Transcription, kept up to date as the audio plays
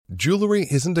Jewelry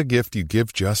isn't a gift you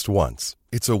give just once.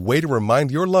 It's a way to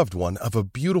remind your loved one of a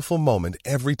beautiful moment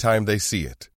every time they see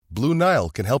it. Blue Nile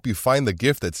can help you find the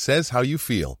gift that says how you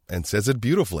feel and says it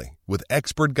beautifully, with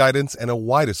expert guidance and a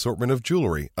wide assortment of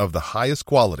jewelry of the highest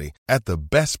quality at the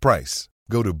best price.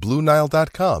 Go to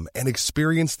BlueNile.com and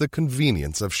experience the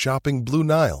convenience of shopping Blue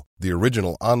Nile, the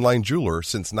original online jeweler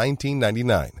since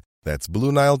 1999. That's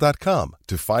BlueNile.com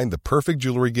to find the perfect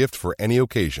jewelry gift for any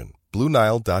occasion.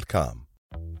 BlueNile.com.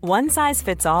 One size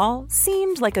fits all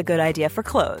seemed like a good idea for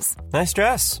clothes. Nice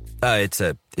dress. It's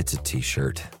a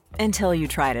t-shirt. Until you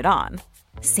tried it on.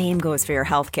 Same goes for your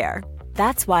healthcare.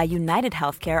 That's why United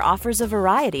Healthcare offers a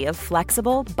variety of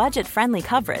flexible, budget-friendly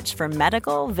coverage for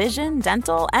medical, vision,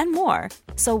 dental, and more.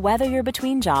 So whether you're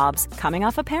between jobs, coming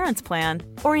off a parent's plan,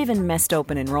 or even missed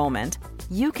open enrollment,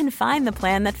 you can find the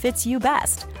plan that fits you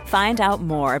best. Find out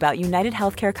more about United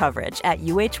Healthcare coverage at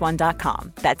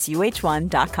uh1.com. That's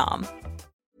uh1.com.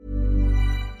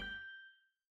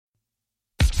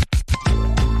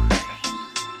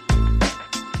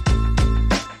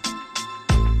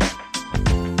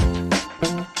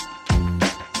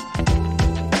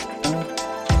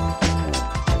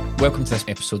 Welcome to this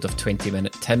episode of 20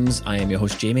 Minute Tims. I am your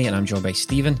host Jamie and I'm joined by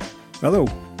Stephen. Hello.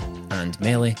 And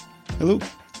Melly. Hello.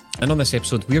 And on this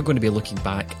episode we're going to be looking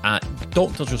back at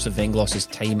Dr. Joseph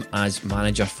Venglos' time as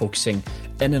manager, focusing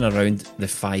in and around the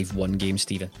 5-1 game,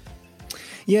 Stephen.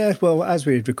 Yeah, well, as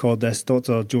we record this,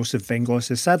 Dr. Joseph Venglos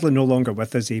is sadly no longer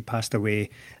with us. He passed away,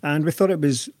 and we thought it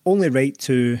was only right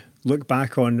to look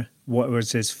back on what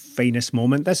was his finest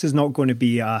moment. This is not going to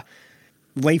be a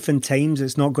life and times.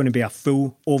 It's not going to be a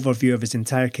full overview of his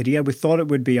entire career. We thought it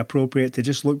would be appropriate to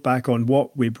just look back on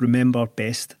what we remember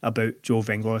best about Joe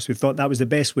Venglos. We thought that was the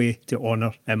best way to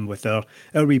honour him with our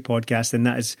wee podcast, and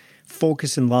that is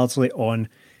focusing largely on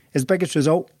his biggest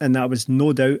result, and that was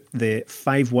no doubt the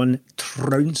 5-1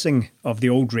 trouncing of the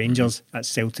old Rangers at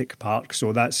Celtic Park.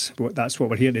 So that's what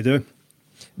we're here to do.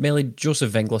 Melly,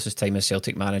 Joseph Venglos' time as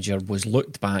Celtic manager was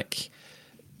looked back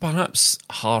perhaps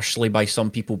harshly by some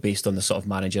people based on the sort of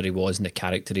manager he was and the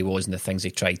character he was and the things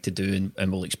he tried to do,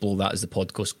 and we'll explore that as the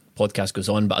podcast goes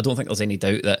on. But I don't think there's any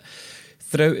doubt that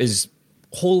throughout his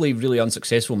wholly really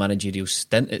unsuccessful managerial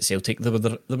stint at Celtic,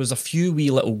 there was a few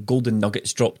wee little golden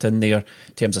nuggets dropped in there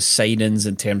in terms of signings,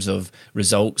 in terms of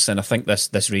results, and I think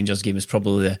this Rangers game is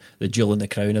probably the jewel in the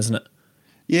crown, isn't it?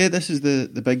 Yeah, this is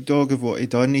the big dog of what he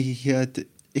done.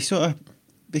 He sort of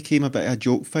became a bit of a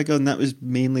joke figure, and that was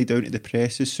mainly down to the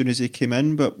press as soon as he came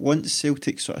in. But once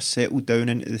Celtic sort of settled down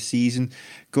into the season,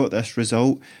 got this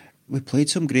result, we played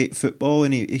some great football,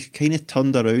 and he kind of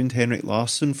turned around Henrik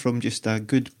Larsson from just a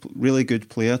really good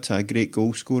player to a great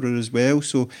goal scorer as well.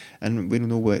 So, and we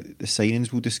know what the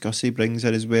signings we'll discuss he brings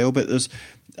in as well. But there's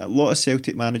a lot of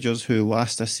Celtic managers who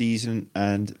last a season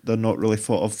and they're not really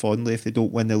thought of fondly if they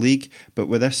don't win the league. But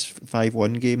with this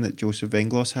 5-1 game that Joseph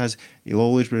Venglos has, he'll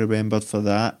always be remembered for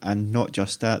that. And not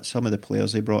just that, some of the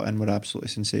players they brought in were absolutely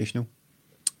sensational.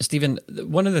 Stephen,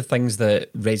 one of the things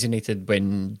that resonated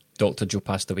when Dr. Joe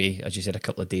passed away, as you said a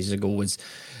couple of days ago, was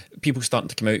people starting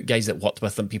to come out, guys that worked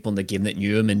with him, people in the game that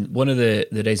knew him, and one of the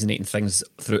resonating things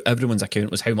through everyone's account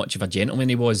was how much of a gentleman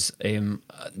he was.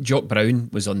 Jock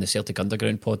Brown was on the Celtic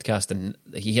Underground podcast, and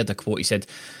he had a quote. He said,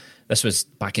 this was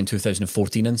back in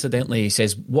 2014, incidentally. He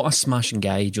says, "What a smashing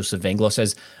guy Joseph Venglos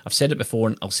is. I've said it before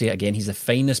and I'll say it again. He's the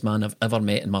finest man I've ever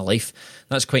met in my life."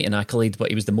 That's quite an accolade, but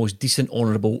he was the most decent,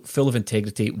 honourable, full of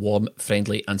integrity, warm,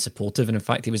 friendly and supportive. And in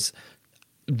fact, he was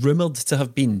rumoured to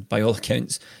have been, by all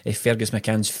accounts, Fergus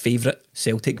McCann's favourite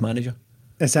Celtic manager.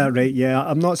 Is that right? Yeah,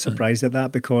 I'm not surprised at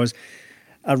that, because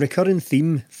a recurring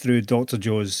theme through Dr.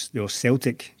 Joe's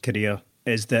Celtic career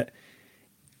is that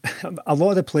a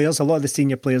lot of the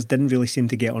senior players didn't really seem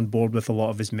to get on board with a lot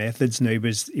of his methods. Now, he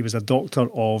was a doctor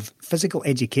of physical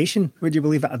education, would you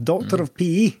believe it? A doctor of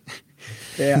PE,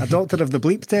 a doctor of the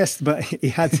bleep test, but he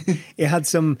had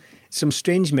some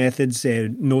strange methods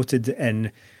noted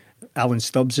in Alan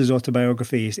Stubbs'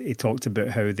 autobiography. He talked about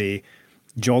how they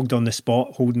jogged on the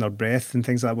spot, holding their breath and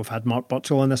things like that. We've had Mark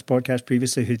Burchell on this podcast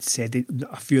previously who'd said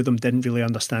a few of them didn't really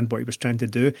understand what he was trying to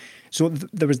do. So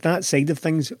there was that side of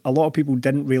things. A lot of people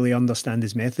didn't really understand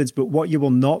his methods, but what you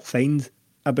will not find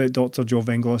about Dr. Joe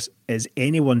Venglos is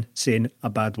anyone saying a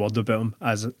bad word about him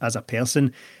as a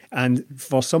person. And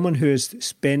for someone who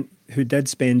did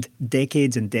spend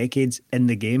decades and decades in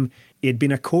the game, he had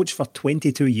been a coach for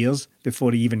 22 years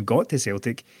before he even got to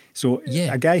Celtic. So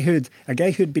yeah, a guy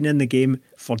who'd been in the game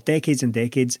for decades and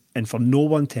decades, and for no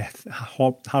one to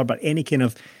harbour any kind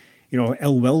of,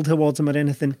 ill will towards him or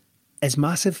anything, is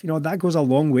massive. That goes a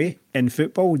long way in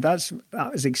football. That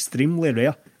is extremely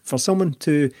rare for someone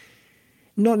to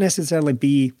not necessarily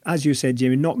be, as you said,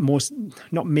 Jamie, not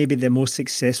maybe the most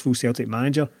successful Celtic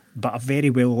manager, but a very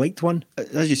well liked one.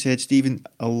 As you said, Stephen,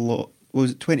 a lot.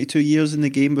 Was it 22 years in the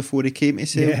game before he came to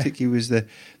Celtic? Yeah. He was the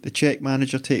Czech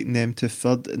manager, taking them to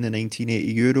third in the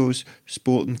 1980 Euros.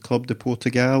 Sporting Club de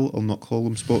Portugal, I'll not call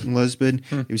them Sporting Lisbon.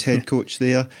 He was head coach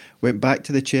there. Went back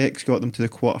to the Czechs, got them to the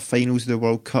quarter-finals of the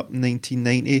World Cup in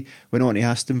 1990. Went on to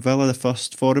Aston Villa, the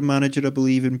first foreign manager, I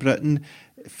believe, in Britain.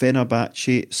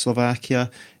 Fenerbahce,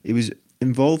 Slovakia. He was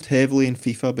involved heavily in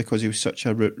FIFA because he was such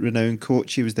a renowned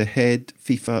coach. He was the head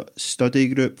FIFA study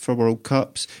group for World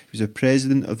Cups. He was the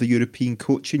president of the European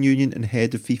Coaching Union and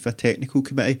head of FIFA Technical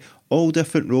Committee. All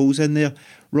different roles in there.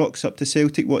 Rocks up to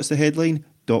Celtic. What's the headline?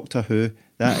 Doctor Who.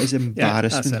 That is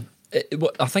embarrassing.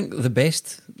 I think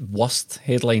the worst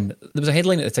headline, there was a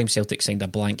headline at the time Celtic signed a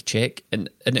blank cheque, and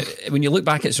when you look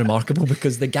back it's remarkable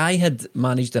because the guy had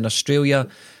managed in Australia,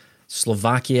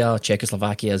 Slovakia,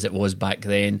 Czechoslovakia as it was back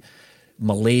then,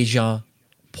 Malaysia,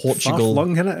 Portugal,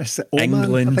 Far-flung, isn't it?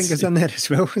 England, I think it's in there as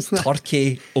well, isn't it?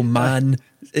 Turkey, Oman.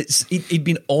 He'd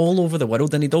been all over the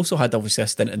world, and he'd also had obviously a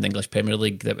stint in the English Premier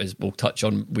League that we'll touch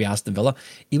on with Aston Villa.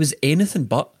 He was anything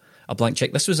but a blank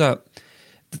cheque. This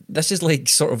is like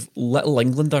sort of Little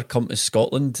Englander come to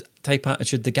Scotland type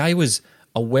attitude. The guy was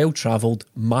a well-travelled,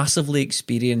 massively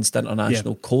experienced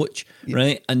international coach,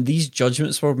 right? And these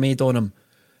judgments were made on him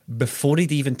before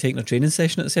he'd even taken a training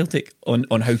session at Celtic on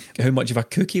how much of a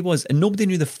cook he was, and nobody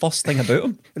knew the first thing about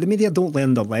him. The media don't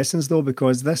learn their lessons though,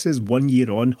 because this is 1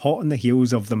 year on, hot on the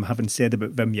heels of them having said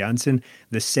about Wim Jansen,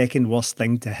 the second worst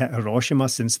thing to hit Hiroshima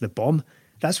since the bomb.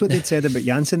 That's what they'd said about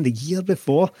Jansen the year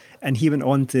before, and he went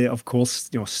on to, of course,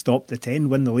 stop the 10,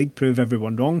 win the league, prove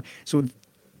everyone wrong. So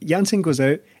Jansen goes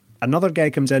out, another guy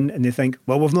comes in and they think,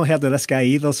 well, we've not heard of this guy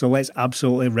either, so let's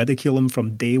absolutely ridicule him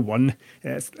from day one.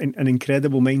 It's an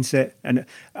incredible mindset. And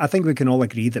I think we can all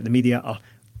agree that the media are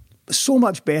so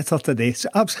much better today,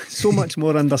 so much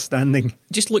more understanding.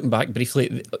 Just looking back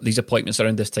briefly, these appointments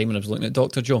around this time when I was looking at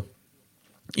Dr. Joe,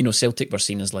 Celtic were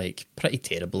seen as like pretty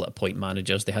terrible at appoint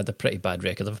managers. They had a pretty bad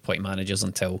record of appoint managers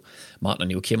until Martin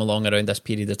O'Neill came along around this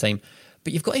period of time.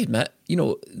 But you've got to admit,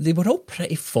 they were all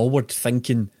pretty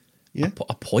forward-thinking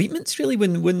appointments, really.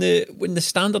 When the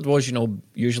standard was,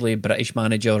 usually a British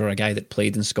manager or a guy that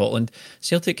played in Scotland.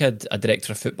 Celtic had a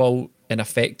director of football in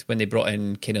effect when they brought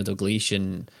in Kenny Dalglish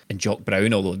and Jock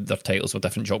Brown, although their titles were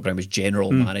different. Jock Brown was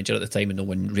general manager at the time and no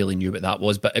one really knew what that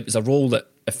was, but it was a role that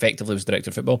effectively was director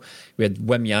of football. We had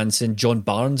Wim Jansen, John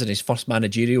Barnes in his first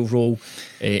managerial role,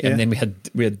 and then we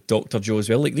had Dr. Joe as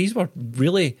well. Like, these were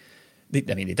really... they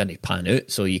didn't pan out,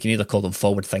 so you can either call them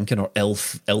forward thinking or ill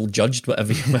judged,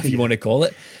 whatever you want to call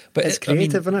it. But it's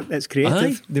creative, isn't it? It's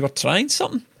creative. They were trying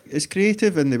something. It's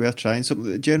creative, and they were trying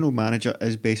something. The general manager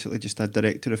is basically just a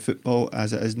director of football,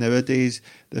 as it is nowadays.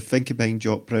 The thinking behind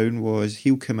Jock Brown was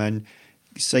he'll come in,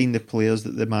 sign the players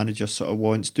that the manager sort of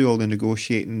wants, do all the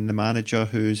negotiating. The manager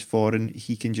who's foreign,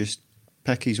 he can just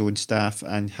pick his own staff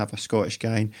and have a Scottish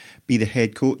guy and be the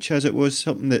head coach, as it was,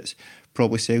 something that's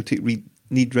probably Celtic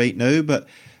need right now. But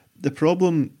the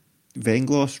problem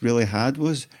Venglos really had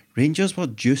was Rangers were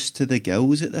juiced to the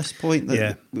gills at this point.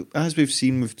 As we've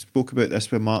seen, we've spoke about this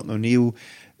with Martin O'Neill,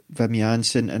 Wim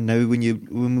Jansen, and now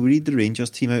when we read the Rangers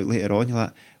team out later on, you're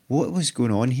like, what was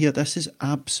going on here? This is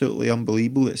absolutely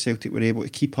unbelievable that Celtic were able to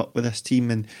keep up with this team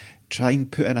and try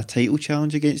and put in a title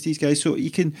challenge against these guys. So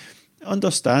you can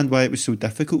understand why it was so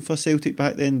difficult for Celtic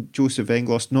back then. Joseph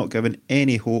Venglos not given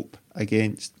any hope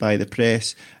by the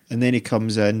press, and then he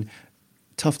comes in.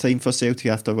 Tough time for Celtic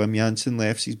after Wim Jansen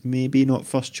left. He's maybe not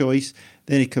first choice.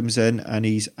 Then he comes in and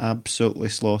he's absolutely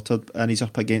slaughtered, and he's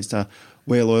up against a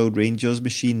well-oiled Rangers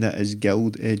machine that is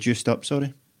juiced up.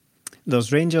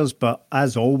 There's Rangers, but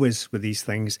as always with these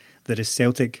things, there is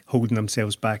Celtic holding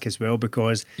themselves back as well,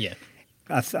 because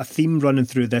a theme running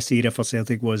through this era for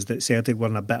Celtic was that Celtic were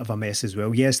in a bit of a mess as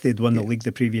well. Yes, they'd won the league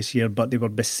the previous year, but they were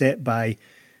beset by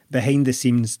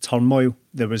behind-the-scenes turmoil.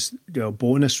 There was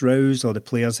bonus rows, or the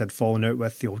players had fallen out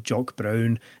with Jock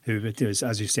Brown, who was,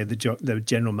 as you said, the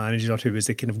general manager, who was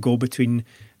the kind of go-between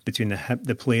between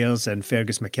the players, and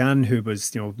Fergus McCann, who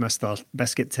was Mr.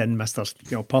 Biscuit Tin,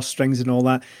 Mr. Purse Strings and all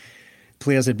that.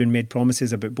 Players had been made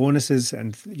promises about bonuses,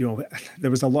 and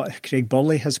there was a lot. Craig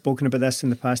Burley has spoken about this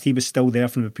in the past. He was still there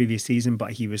from the previous season,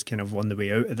 but he was kind of on the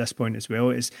way out at this point as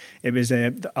well. It was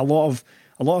a lot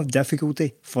of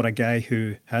difficulty for a guy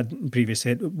who had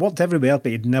previously worked everywhere,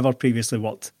 but he'd never previously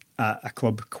worked at a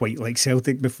club quite like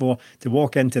Celtic before. To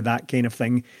walk into that kind of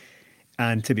thing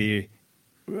and to be,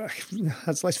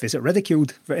 let's face it,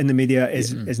 ridiculed in the media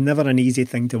is never an easy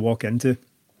thing to walk into.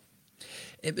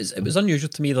 It was unusual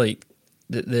to me. Like,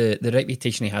 the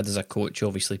reputation he had as a coach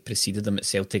obviously preceded him at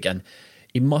Celtic, and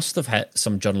he must have hit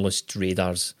some journalist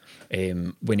radars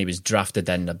when he was drafted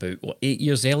in about 8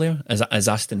 years earlier as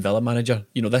Aston Villa manager.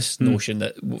 You know, this notion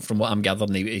that, from what I'm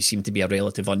gathering, he seemed to be a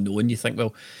relative unknown. You think,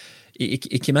 well, he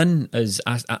came in as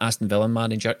Aston Villa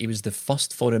manager. He was the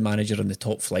first foreign manager in the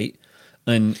top flight,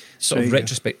 and sort of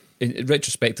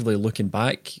retrospectively looking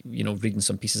back, you know, reading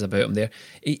some pieces about him there,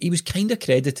 he was kind of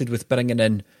credited with bringing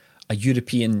in a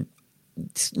European,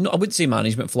 I wouldn't say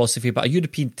management philosophy, but a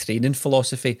European training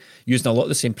philosophy, using a lot of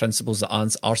the same principles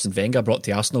that Arsene Wenger brought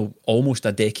to Arsenal almost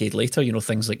a decade later. You know,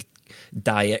 things like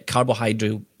diet,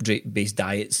 carbohydrate-based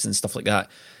diets and stuff like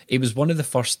that. He was one of the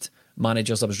first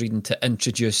managers I was reading to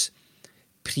introduce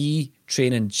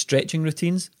pre-training stretching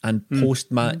routines and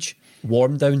post-match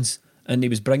warm-downs. And he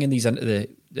was bringing these into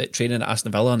the training at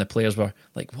Aston Villa, and the players were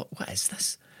like, what is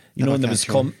this? You know, and there was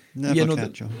catch on.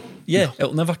 Yeah,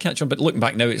 it'll never catch on. But looking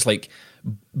back now, it's like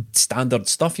standard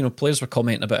stuff. You know, players were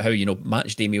commenting about how, you know,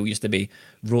 match day meal used to be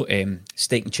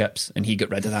steak and chips, and he got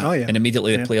rid of that. Oh, yeah. And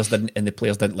immediately the players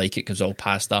didn't like it because it was all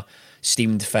pasta,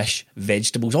 steamed fish,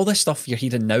 vegetables, all this stuff you're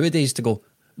hearing nowadays to go,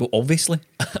 well, obviously.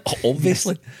 Yes.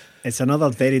 It's another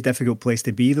very difficult place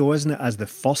to be, though, isn't it? As the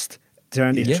first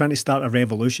trying to start a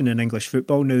revolution in English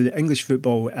football. Now, the English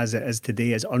football as it is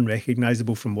today is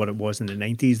unrecognisable from what it was in the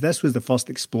 90s. This was the first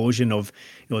explosion of,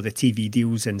 you know, the TV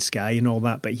deals and Sky and all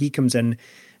that. But he comes in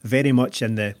very much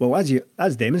in the, well,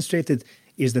 as demonstrated,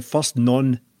 he's the first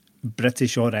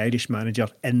non-British or Irish manager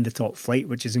in the top flight,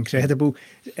 which is incredible.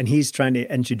 And he's trying to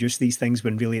introduce these things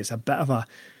when really it's a bit of a,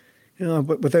 you know,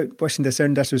 without wishing to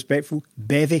sound disrespectful,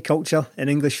 bevy culture in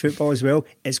English football as well.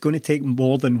 It's going to take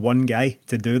more than one guy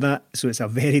to do that. So it's a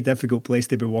very difficult place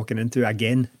to be walking into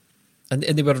again. And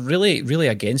they were really, really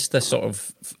against this sort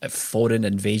of foreign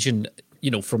invasion,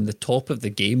 you know, from the top of the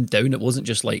game down. It wasn't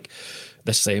just like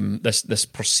this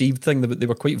perceived thing. They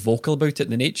were quite vocal about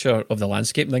it. The nature of the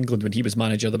landscape in England when he was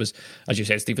manager, there was, as you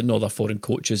said, Stephen, no other foreign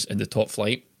coaches in the top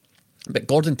flight. But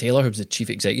Gordon Taylor, who was the chief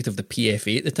executive of the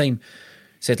PFA at the time,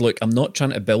 said, look, I'm not trying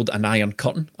to build an iron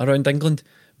curtain around England,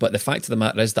 but the fact of the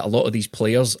matter is that a lot of these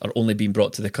players are only being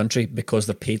brought to the country because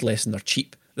they're paid less and they're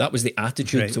cheap. That was the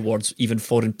attitude towards even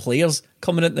foreign players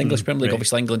coming into the English Premier League. Right.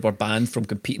 Obviously, England were banned from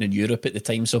competing in Europe at the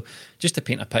time. So just to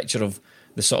paint a picture of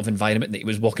the sort of environment that he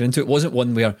was walking into, it wasn't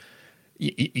one where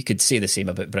you could say the same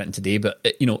about Britain today, but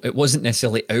it wasn't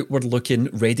necessarily outward looking,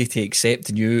 ready to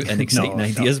accept new and exciting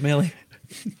ideas, Melly.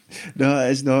 No,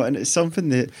 it's not. And it's something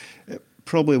that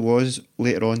probably was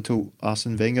later on till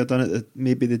Arsene Wenger done it.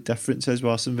 Maybe the difference is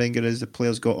with Arsene Wenger is the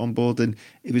players got on board and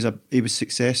he was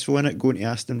successful in it. Going to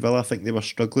Aston Villa, I think they were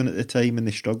struggling at the time and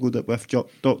they struggled it with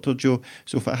Dr. Joe.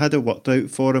 So if it had worked out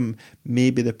for him,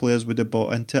 maybe the players would have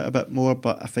bought into it a bit more.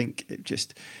 But I think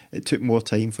it took more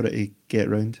time for it to get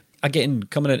round. Again,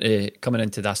 coming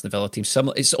into the Aston Villa team,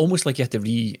 similar. It's almost like you had to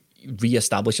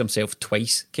re-establish himself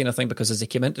twice, kind of thing, because as he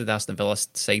came into the Aston Villa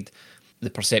side, the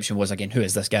perception was, again, who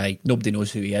is this guy? Nobody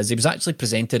knows who he is. He was actually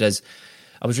presented as,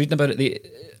 I was reading about it,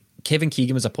 Kevin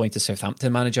Keegan was appointed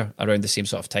Southampton manager around the same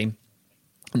sort of time.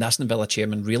 And the Aston Villa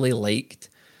chairman really liked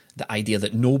the idea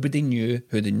that nobody knew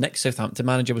who the next Southampton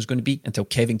manager was going to be until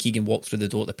Kevin Keegan walked through the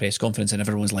door at the press conference and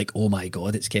everyone's like, oh my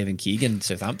God, it's Kevin Keegan,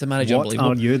 Southampton manager. What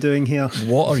are you doing here?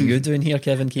 What are you doing here,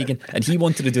 Kevin Keegan? And he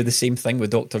wanted to do the same thing with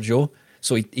Dr. Joe.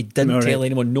 So he didn't tell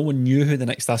anyone. No one knew who the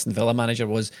next Aston Villa manager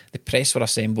was. The press were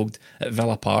assembled at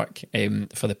Villa Park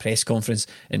for the press conference,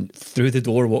 and through the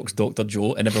door walks Dr.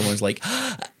 Joe, and everyone's like,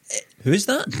 who's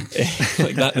that?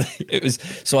 Like that. It was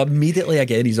so immediately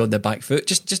again he's on the back foot.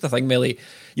 Just a thing, Melly.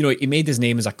 He made his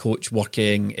name as a coach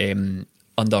working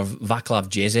under Vaclav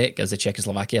Jezek as the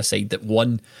Czechoslovakia side that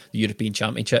won the European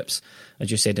Championships, as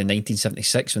you said, in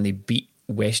 1976 when they beat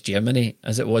West Germany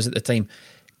as it was at the time,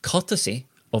 courtesy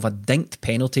of a dinked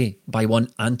penalty by one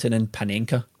Antonin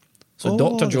Panenka. So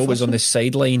Dr. Joe was on the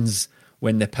sidelines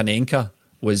when the Panenka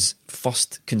was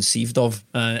first conceived of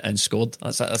and scored.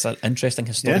 That's an interesting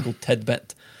historical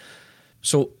tidbit.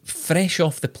 So fresh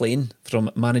off the plane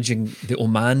from managing the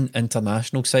Oman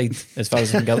international side, as far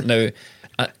as I can gather.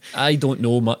 Now, I don't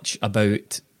know much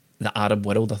about the Arab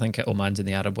world. I think Oman's in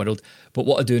the Arab world. But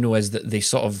what I do know is that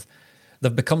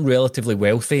they've become relatively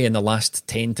wealthy in the last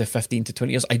 10 to 15 to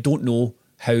 20 years. I don't know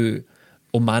how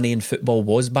Omanian football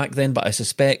was back then, but I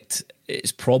suspect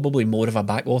it's probably more of a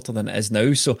backwater than it is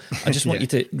now. So I just want you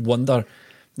to wonder,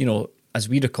 as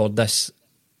we record this,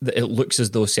 that it looks as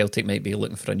though Celtic might be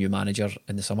looking for a new manager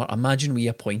in the summer. Imagine we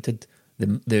appointed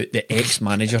the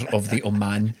ex-manager of the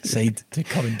Oman side to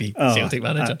come and be Celtic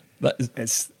manager.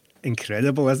 It's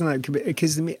incredible, isn't it?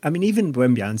 Because, even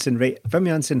Wim Jansen, right? Wim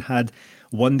Jansen had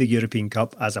won the European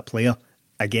Cup as a player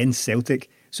against Celtic.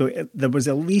 So there was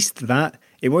at least that.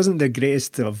 It wasn't the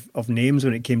greatest of names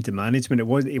when it came to management.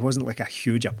 It wasn't like a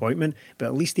huge appointment, but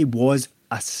at least he was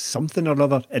a something or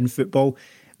other in football.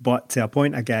 But to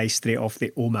appoint a guy straight off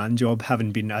the Oman job,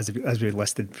 having been, as we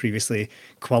listed previously,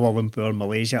 Kuala Lumpur,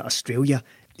 Malaysia, Australia,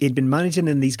 he'd been managing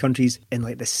in these countries in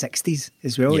like the 60s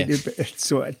as well. Yeah.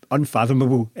 So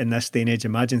unfathomable in this day and age.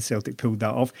 Imagine Celtic pulled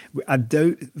that off. I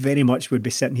doubt very much we'd be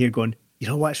sitting here going, you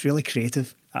know what's really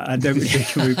creative? I doubt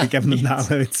we'd be giving them that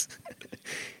allowance.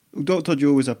 Dr.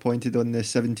 Joe was appointed on the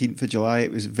 17th of July.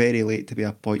 It was very late to be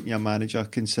appointing a manager,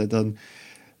 considering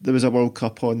there was a World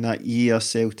Cup on that year.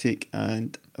 Celtic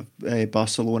and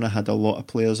Barcelona had a lot of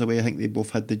players away. I think they both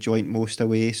had the joint most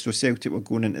away. So Celtic were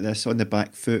going into this on the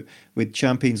back foot with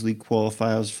Champions League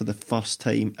qualifiers for the first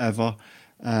time ever.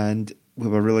 And we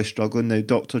were really struggling. Now,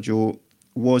 Dr. Joe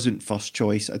wasn't first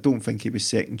choice. I don't think he was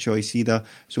second choice either.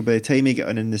 So by the time he got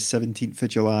in the 17th of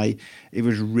July, he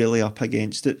was really up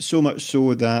against it. So much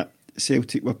so that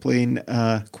Celtic were playing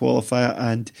a qualifier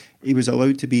and he was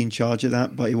allowed to be in charge of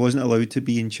that, but he wasn't allowed to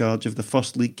be in charge of the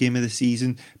first league game of the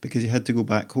season because he had to go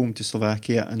back home to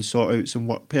Slovakia and sort out some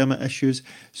work permit issues.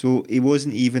 So he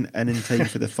wasn't even in time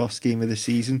for the first game of the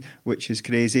season, which is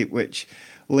crazy, which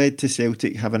led to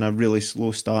Celtic having a really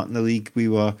slow start in the league.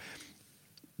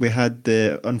 We had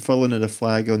the unfurling of the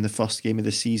flag on the first game of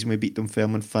the season. We beat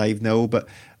Dunfermline 5-0, but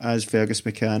as Fergus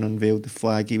McCann unveiled the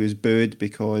flag, he was booed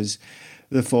because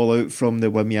the fallout from the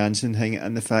Wim Jansen thing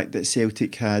and the fact that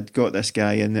Celtic had got this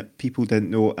guy in that people didn't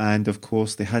know, and of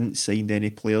course they hadn't signed any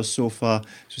players so far.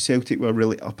 So Celtic were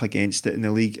really up against it in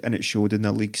the league, and it showed in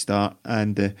the league start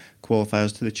and the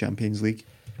qualifiers to the Champions League.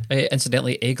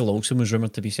 Incidentally, Egil Olsen was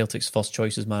rumoured to be Celtic's first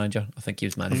choice as manager. I think he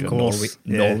was manager of course.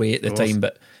 Norway at the Of course. time,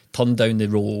 but turned down the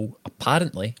role,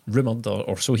 apparently, rumoured,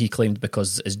 or so he claimed,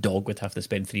 because his dog would have to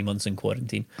spend 3 months in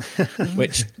quarantine.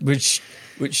 which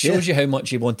shows you how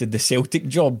much he wanted the Celtic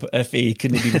job if he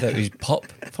couldn't be without his pup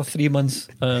for 3 months.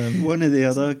 One of the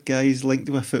other guys linked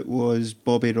with it was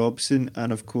Bobby Robson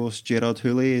and of course Gerard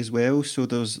Houllier as well. So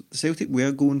Celtic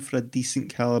were going for a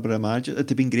decent calibre of manager. It'd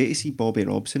have been great to see Bobby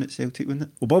Robson at Celtic, wouldn't it?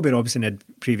 Well, Bobby Robson had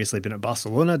previously been at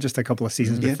Barcelona just a couple of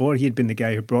seasons before. He had been the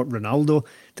guy who brought Ronaldo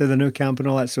to the Nou Camp and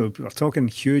all that. So we're talking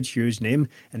huge name.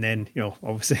 And then,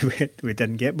 obviously we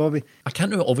didn't get Bobby. I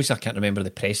can't remember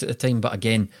the press at the time, but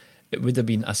again, it would have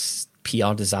been a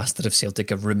PR disaster if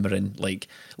Celtic are rumouring, like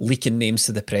leaking names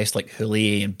to the press like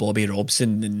Houllier and Bobby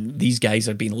Robson, and these guys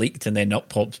are being leaked, and then up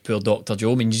pops poor Dr.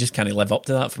 Joe. I mean, you just can't live up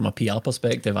to that from a PR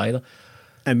perspective either.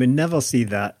 And we never see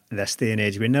that this day and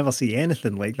age. We never see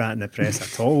anything like that in the press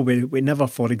at all. We never,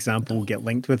 for example, get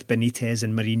linked with Benitez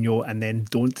and Mourinho and then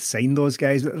don't sign those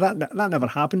guys. That never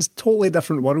happens. Totally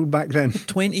different world back then.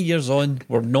 20 years on,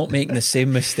 we're not making the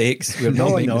same mistakes. We're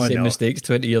not making the same mistakes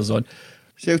 20 years on.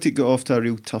 Celtic got off to a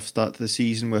real tough start to the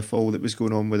season with all that was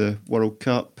going on with the World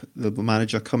Cup, the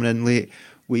manager coming in late.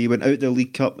 We went out the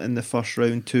League Cup in the first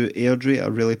round to Airdrie, a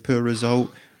really poor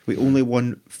result. We only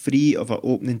won 3 of our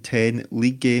opening 10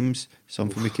 league games,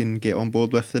 something we can get on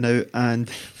board with now.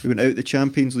 And we went out the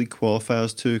Champions League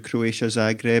qualifiers to Croatia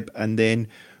Zagreb, and then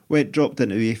dropped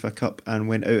into UEFA Cup and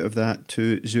went out of that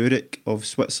to Zurich of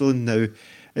Switzerland. Now,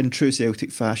 in true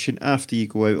Celtic fashion, after you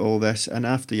go out all this and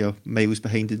after you're miles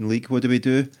behind in the league, what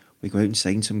do? We go out and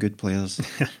sign some good players.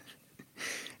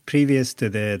 Previous to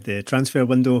the transfer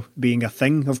window being a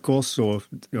thing, of course, so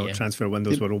transfer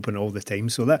windows were open all the time.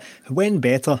 So that when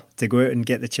better to go out and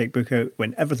get the checkbook out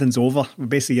when everything's over.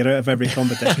 Basically, you're out of every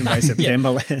competition by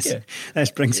September.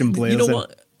 Let's bring some players in.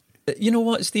 You know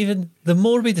what, Stephen? The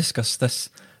more we discuss this,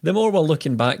 the more we're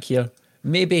looking back here.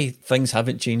 Maybe things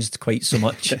haven't changed quite so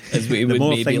much as we would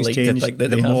maybe like to think that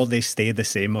the more they stay the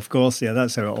same. Of course,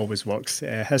 that's how it always works.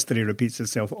 History repeats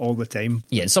itself all the time.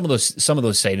 Yeah, and some of those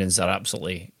signings are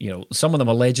absolutely, some of them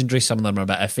are legendary, some of them are a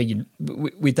bit iffy.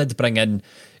 We did bring in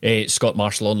Scott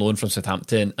Marshall on loan from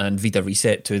Southampton and Vida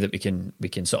Reset too, that we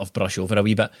can sort of brush over a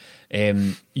wee bit.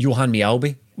 Johan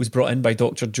Mialbi was brought in by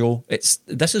Dr. Joe.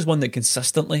 This is one that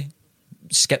consistently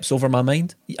skips over my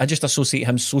mind. I just associate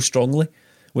him so strongly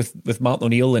with Martin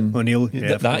O'Neill and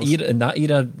that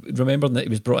era, remembering that he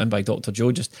was brought in by Dr.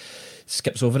 Joe, just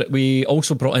skips over it. We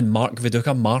also brought in Marco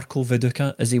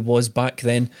Viduka as he was back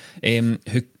then,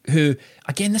 who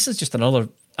again, this is just another,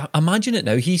 imagine it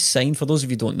now, he signed, for those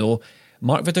of you who don't know,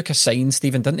 Mark Viduka signed,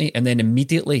 Stephen, didn't he, and then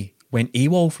immediately went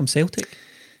AWOL from Celtic.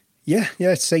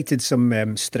 Yeah, cited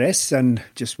some stress and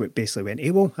just basically went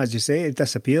AWOL, as you say. It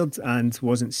disappeared and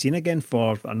wasn't seen again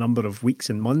for a number of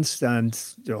weeks and months. And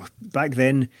back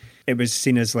then, it was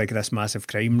seen as like this massive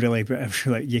crime, really. But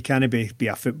like, you can't be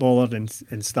a footballer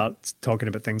and start talking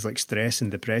about things like stress and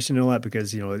depression and all that,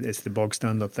 because it's the bog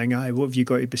standard thing. What have you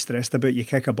got to be stressed about? You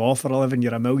kick a ball for a living,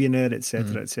 you're a millionaire,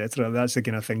 etc., etc. That's the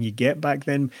kind of thing you get back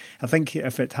then. I think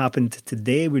if it happened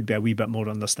today, we'd be a wee bit more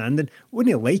understanding.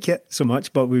 Wouldn't like it so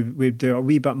much, but we'd do a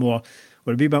wee bit more.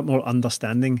 We're a wee bit more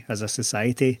understanding as a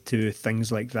society to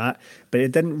things like that. But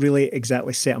it didn't really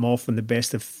exactly set him off on the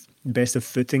best of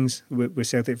footings with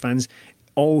Celtic fans.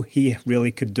 All he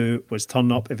really could do was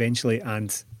turn up eventually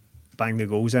and bang the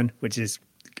goals in, which is,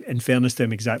 in fairness to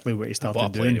him, exactly what he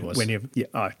started doing.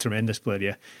 Tremendous player,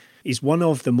 yeah. He's one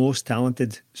of the most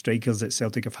talented strikers that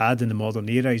Celtic have had in the modern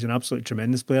era. He's an absolutely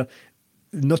tremendous player.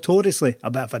 Notoriously a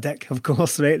bit of a dick, of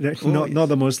course, right? Not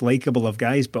the most likeable of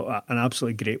guys, but an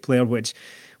absolutely great player, which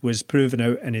was proven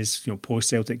out in his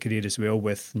post-Celtic career as well,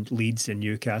 with Leeds and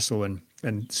Newcastle and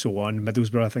so on.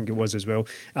 Middlesbrough, I think it was as well.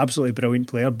 Absolutely brilliant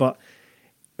player, but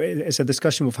it's a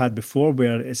discussion we've had before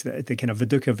where it's the kind of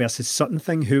Viduka versus Sutton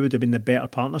thing. Who would have been the better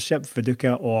partnership,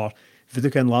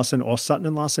 Viduka and Larsson, or Sutton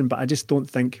and Larsson? But I just don't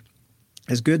think,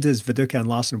 as good as Viduka and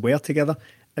Larsson were together,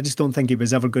 I just don't think he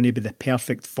was ever going to be the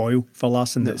perfect foil for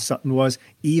Larsson that Sutton was,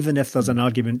 even if there's an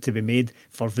argument to be made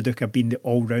for Viduka being the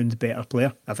all-round better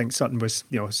player. I think Sutton was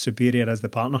superior as the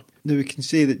partner. Now, we can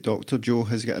say that Dr. Joe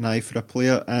has got an eye for a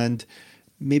player, and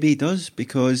maybe he does,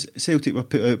 because Celtic were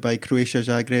put out by Croatia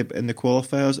Zagreb in the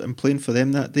qualifiers, and playing for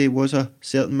them that day was a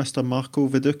certain Mr. Marko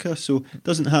Viduka. So it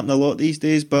doesn't happen a lot these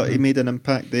days, but he made an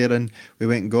impact there and we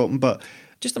went and got him. But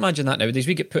just imagine that nowadays.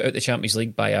 We get put out the Champions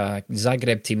League by a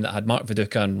Zagreb team that had Mark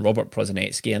Viduka and Robert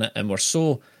Prozinecki in it, and we're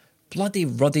so bloody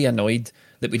ruddy annoyed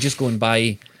that we just go and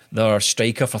buy their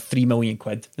striker for £3 million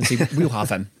and say, we'll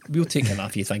have him. We'll take him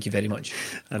off you, thank you very much.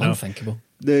 Unthinkable.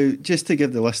 Now, just to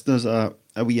give the listeners a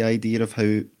wee idea of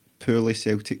how poorly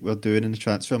Celtic were doing in the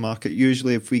transfer market,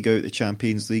 usually if we go out the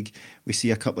Champions League, we see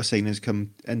a couple of signings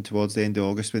come in towards the end of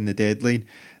August when the deadline.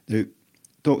 Now,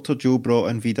 Dr. Joe brought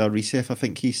in Vidar Risev. I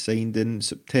think he signed in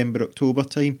September, October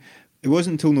time. It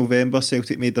wasn't until November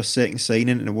Celtic made their second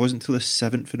signing, and it wasn't until the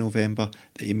 7th of November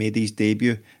that he made his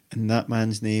debut, and that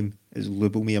man's name is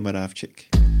Lubomir Moravcik.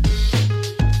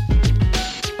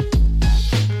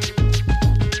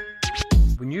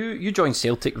 When you joined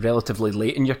Celtic relatively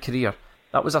late in your career,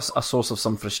 that was a source of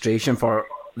some frustration for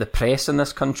the press in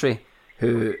this country,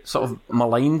 who sort of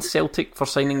maligned Celtic for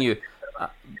signing you.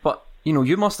 But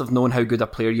you must have known how good a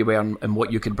player you were and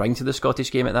what you could bring to the Scottish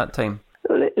game at that time.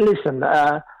 Listen,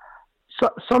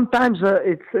 sometimes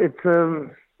it's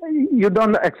you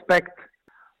don't expect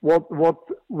what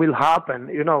will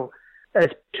happen.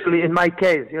 Especially in my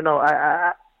case.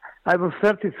 I was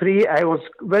 33. I was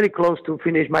very close to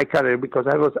finish my career because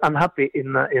I was unhappy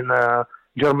in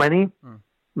Germany.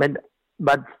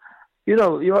 But you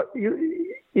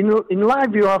in life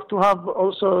you have to have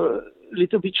also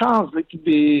little bit chance, little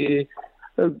bit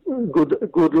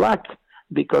good luck,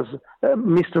 because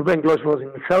Mr. Venglos was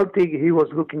in Celtic. He was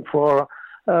looking for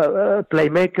a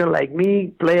playmaker like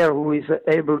me, player who is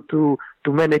able to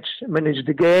manage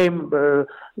the game,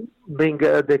 bring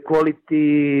the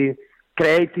quality,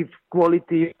 creative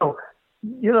quality.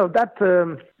 That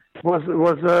was.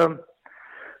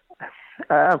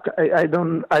 I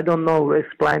don't know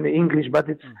explain in English, but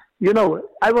it's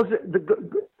I was the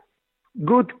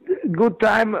good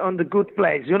time on the good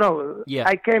place. Yeah.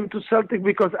 I came to Celtic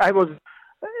because I was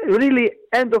really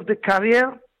end of the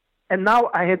career, and now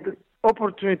I had the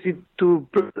opportunity to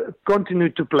continue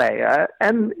to play.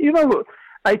 And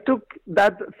I took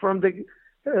that from the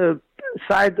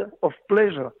side of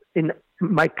pleasure in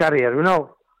my career.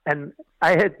 And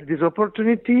I had this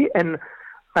opportunity, and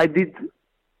I did.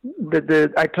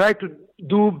 I tried to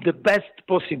do the best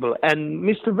possible, and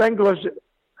Mr. Venglos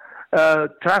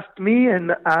trust me,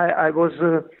 and I was,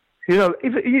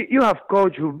 if you have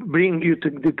coach who bring you to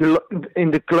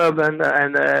in the club and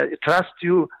trust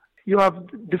you, you have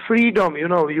the freedom. I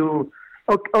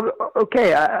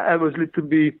was little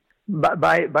bit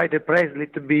by the press,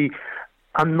 little bit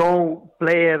unknown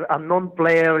player,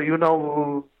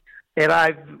 who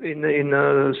arrived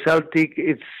in Celtic.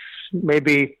 It's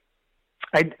maybe.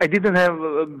 I didn't have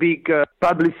a big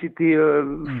publicity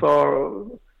for,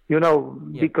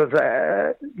 because,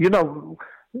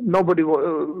 nobody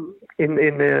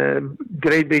in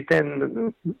Great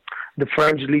Britain, the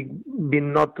French league,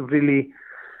 been not really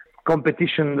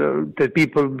competition that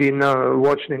people been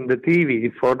watching in the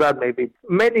TV. For that, maybe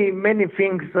many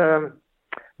things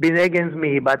been against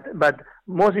me, but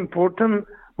most important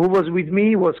who was with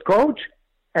me was coach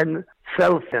and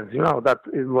self-sense. That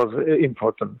it was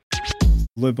important.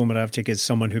 Lubo Moravcik is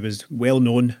someone who was well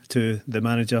known to the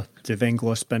manager, to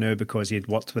Venglos by now, because he had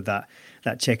worked with that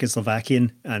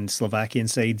Czechoslovakian and Slovakian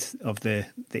side of the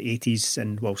 80s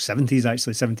and 70s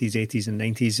actually, 70s, 80s and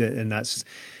 90s, and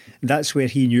that's where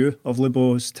he knew of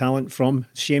Lubo's talent from.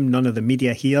 Shame none of the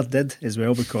media here did as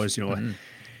well, because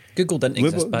Google didn't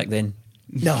exist back then.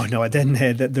 No, it didn't.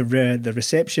 The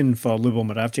reception for Lubo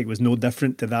Moravcik was no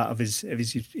different to that of his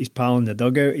pal in the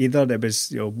dugout either. It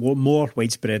was more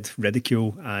widespread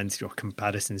ridicule and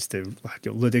comparisons to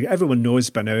Ludo. Everyone knows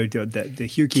by now that the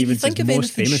Hugh Keevins is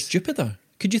most famous. Stupider?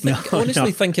 Could you think?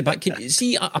 Honestly, think about.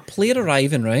 See a player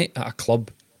arriving right at a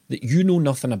club that you know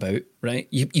nothing about, right?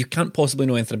 You can't possibly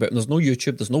know anything about him. There's no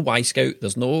YouTube. There's no Y-Scout.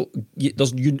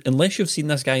 Unless you've seen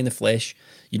this guy in the flesh,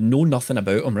 you know nothing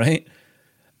about him, right?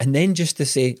 And then just to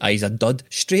say, he's a dud,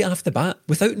 straight off the bat,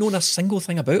 without knowing a single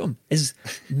thing about him, is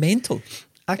mental.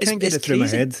 I can't get it through my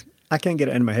head. I can't get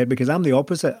it in my head because I'm the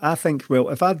opposite. I think, well,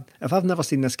 if I've never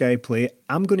seen this guy play,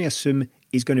 I'm going to assume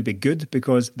he's going to be good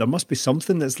because there must be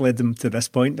something that's led him to this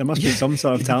point. There must be some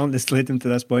sort of talent that's led him to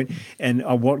this point, and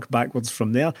I'll work backwards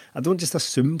from there. I don't just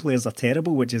assume players are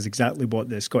terrible, which is exactly what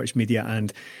the Scottish media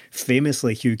and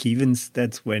famously Hugh Keevins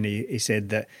did when he said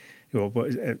that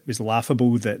it was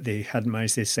laughable that they hadn't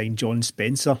managed to sign John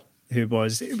Spencer, who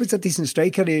was a decent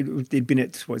striker. He'd been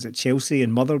at Chelsea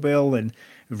and Motherwell and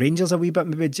Rangers a wee bit,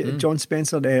 maybe. John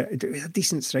Spencer, a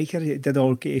decent striker. He did all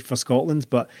okay for Scotland,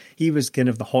 but he was kind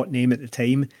of the hot name at the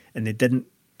time, and they didn't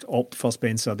opt for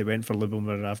Spencer. They went for Lubo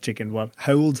Moravcik and were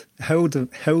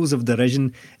howls of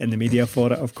derision in the media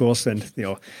for it, of course. And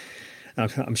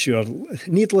I'm sure,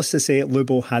 needless to say,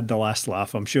 Lubo had the last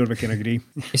laugh. I'm sure we can agree.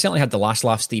 He certainly had the last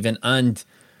laugh, Stephen, and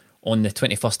on the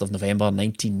 21st of November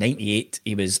 1998,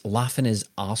 he was laughing his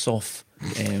arse off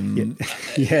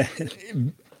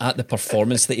at the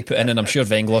performance that he put in, and I'm sure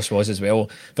Venglos was as well.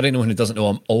 For anyone who doesn't know,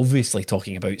 I'm obviously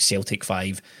talking about Celtic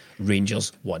 5,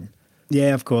 Rangers 1.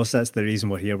 Yeah, of course, that's the reason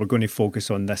we're here. We're going to focus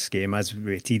on this game as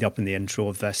we teed up in the intro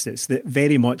of this. It's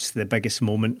very much the biggest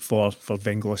moment for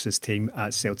Venglos' team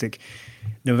at Celtic.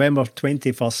 November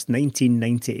 21st,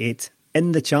 1998.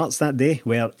 In the charts that day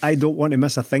were I Don't Want to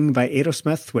Miss a Thing by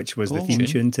Aerosmith, which was the theme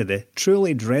tune to the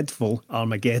truly dreadful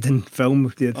Armageddon film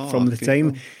from the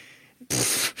time.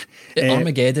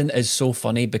 Armageddon is so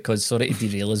funny because, sorry to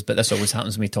derail us, but this always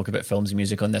happens when we talk about films and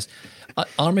music on this.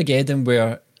 Armageddon,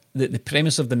 where the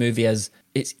premise of the movie is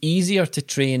it's easier to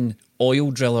train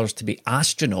oil drillers to be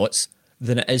astronauts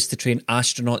than it is to train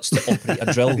astronauts to operate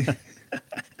a drill.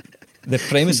 The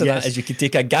premise of that is you could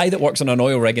take a guy that works on an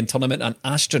oil rig and turn him into an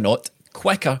astronaut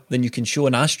quicker than you can show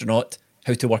an astronaut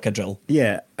how to work a drill.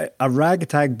 Yeah, a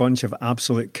ragtag bunch of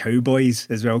absolute cowboys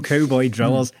as well, cowboy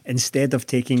drillers, instead of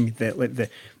taking the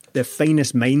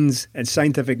finest minds and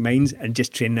scientific minds and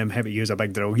just training them how to use a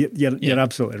big drill. You're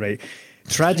absolutely right.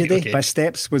 Tragedy by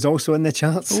Steps was also in the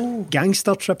charts.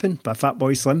 Gangster Tripping by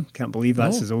Fatboy Slim. Can't believe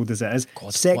that's as old as it is.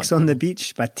 God, Sex on the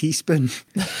Beach by Teaspoon.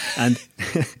 And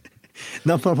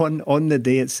number one on the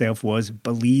day itself was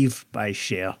Believe by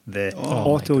Cher, the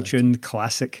auto-tuned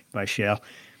classic by Cher.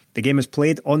 The game is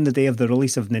played on the day of the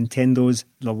release of Nintendo's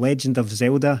The Legend of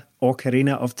Zelda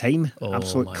Ocarina of Time.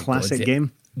 Absolute classic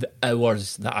game. The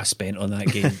hours that I spent on that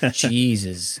game.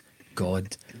 Jesus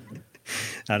God.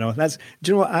 I know. Do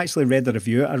you know what? I actually read the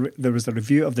review. There was a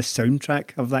review of the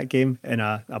soundtrack of that game in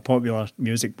a popular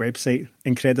music website.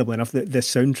 Incredibly enough, the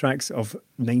soundtracks of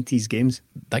 90s games.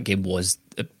 That game was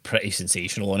pretty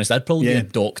sensational, honest. I'd probably be a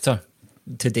doctor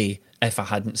today if I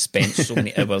hadn't spent so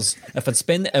many hours. If I'd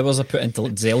spent the hours I put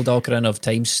into Zelda Ocarina of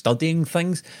Time studying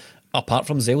things, apart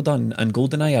from Zelda and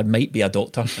GoldenEye, I might be a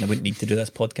doctor and I wouldn't need to do this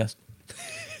podcast.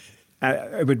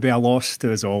 It would be a loss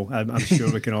to us all. I'm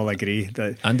sure we can all agree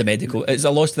that. And the medical, it's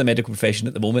a loss to the medical profession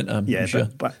at the moment. I'm sure,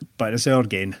 but it's our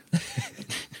gain.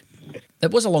 It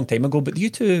was a long time ago, but do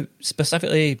you two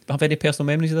specifically have any personal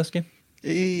memories of this game?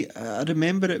 I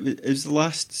remember it was the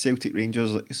last Celtic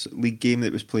Rangers league game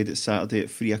that was played at Saturday at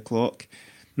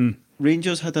 3:00.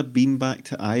 Rangers had a beam back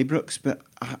to Ibrox, but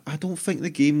I don't think the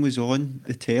game was on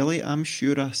the telly. I'm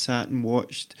sure I sat and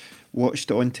watched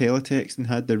it on teletext and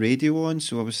had the radio on,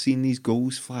 so I was seeing these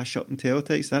goals flash up in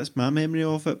teletext. That's my memory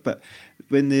of it. But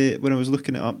when I was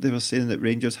looking it up, they were saying that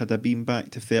Rangers had a beam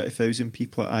back to 30,000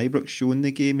 people at Ibrox showing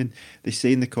the game, and they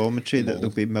say in the commentary that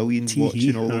there'll be millions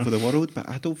watching all over the world, but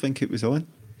I don't think it was on.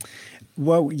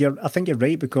 Well, I think you're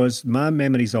right, because my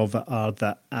memories of it are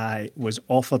that I was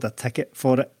offered a ticket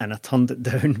for it and I turned it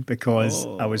down because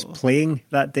I was playing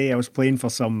that day. I was playing for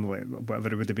some,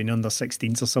 whatever it would have been, under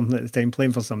 16s or something at the time,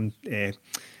 playing for some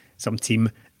team,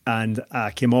 and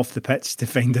I came off the pitch to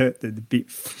find out that they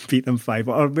beat them 5.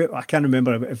 Or I can't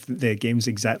remember if the game's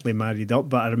exactly married up,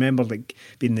 but I remember like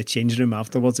being in the change room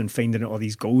afterwards and finding out all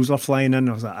these goals were flying in.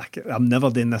 I was like, I'm never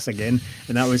doing this again.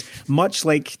 And that was much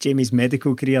like Jamie's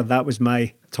medical career. That was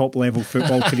my top level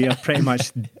football career, pretty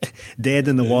much dead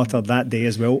in the water that day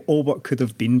as well. All what could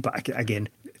have been, but again,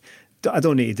 I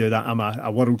don't need to do that. I'm a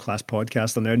world-class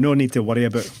podcaster now. No need to worry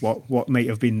about what might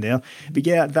have been there. But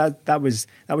yeah, that was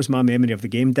my memory of the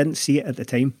game. Didn't see it at the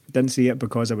time. Didn't see it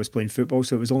because I was playing football.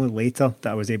 So it was only later that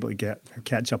I was able to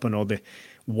catch up on all the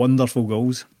wonderful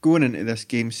goals. Going into this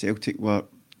game, Celtic were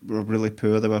really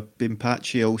poor. They were being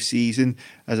patchy all season.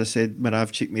 As I said,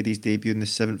 Moravchik made his debut on the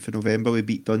 7th of November. We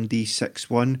beat Dundee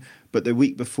 6-1. But the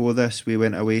week before this, we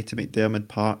went away to McDiarmid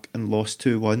Park and lost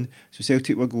 2-1. So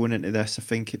Celtic were going into this, I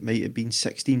think it might have been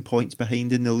 16 points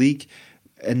behind in the league.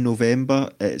 In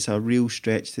November, it's a real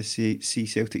stretch to see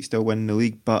Celtic still win the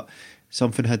league, but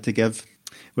something had to give.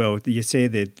 Well, you say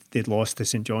they'd lost to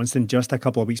St Johnstone just a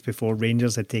couple of weeks before.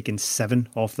 Rangers had taken 7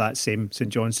 off that same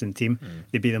St Johnstone team.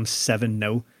 They beat them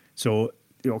 7-0. So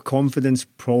confidence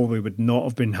probably would not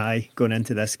have been high going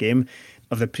into this game.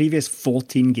 Of the previous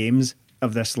 14 games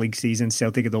of this league season,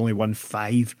 Celtic had only won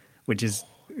 5, which is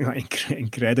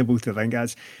incredible to think.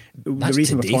 That's the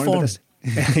reason we're talking about this.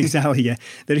 Exactly, yeah.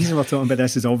 The reason we're talking about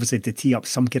this is obviously to tee up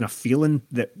some kind of feeling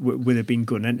that would have been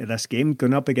going into this game,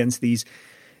 going up against these,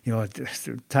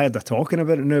 tired of talking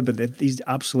about it now, but these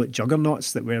absolute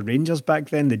juggernauts that were Rangers back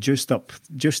then, the juiced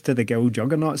to the gill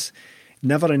juggernauts.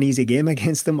 Never an easy game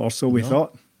against them, or so we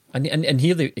thought. And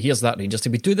here's that Rangers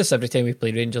team. We do this every time we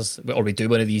play Rangers, or we do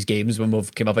one of these games when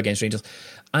we've come up against Rangers.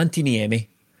 Anthony Niemi,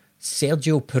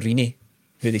 Sergio Perini,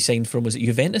 who they signed from, was it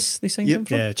Juventus they signed him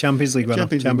from? Yeah, Champions League winner.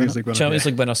 Champions League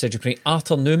winner, Sergio Perini.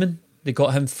 Arthur Newman, they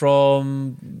got him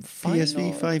from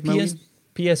PSV, 5 million.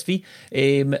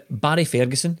 PSV. Barry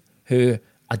Ferguson, who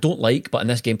I don't like, but in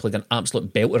this game played an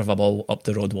absolute belter of a ball up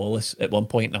to Rod Wallace at one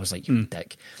point, and I was like, you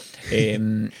dick.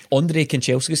 Andre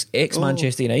Kanchelskis,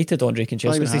 ex-Manchester United, Andre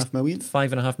Kanchelskis,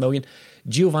 $5.5 million.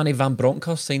 Giovanni Van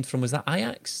Bronckhorst signed from, was that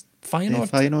Ajax? Feyenoord?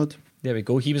 Feyenoord. There we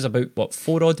go. He was about,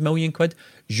 £4 million.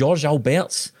 George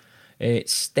Alberts,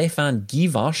 Stefan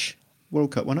Givars,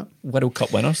 World Cup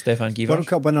winner, Stefan Givars. World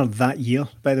Cup winner that year,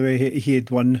 by the way. He had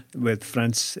won with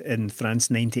France in France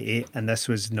 98, and this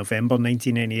was November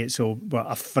 1998. So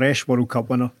a fresh World Cup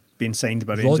winner being signed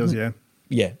by Rangers,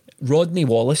 Yeah. Rodney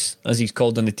Wallace, as he's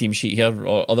called on the team sheet here,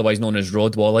 or otherwise known as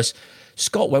Rod Wallace.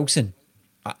 Scott Wilson.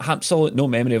 Absolute no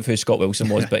memory of who Scott Wilson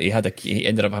was, but he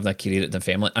ended up having a career at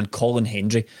Dunfermline. And Colin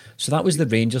Hendry. So that was the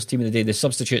Rangers team of the day. The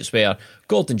substitutes were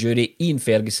Gordon Jury, Ian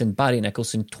Ferguson, Barry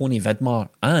Nicholson, Tony Vidmar,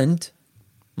 and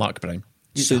Mark Brown.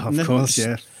 So, of course,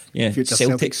 yeah. Future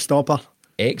Celtic stopper.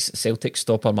 Ex-Celtic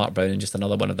stopper Mark Brown, and just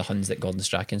another one of the Huns that Gordon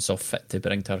Strachan saw fit to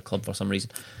bring to our club for some reason.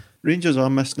 Rangers are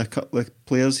missing a couple of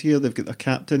players here. They've got their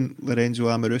captain, Lorenzo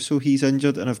Amoruso. He's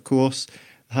injured, and of course,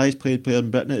 the highest paid player in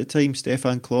Britain at the time,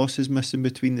 Stefan Klos, is missing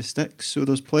between the sticks. So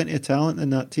there's plenty of talent in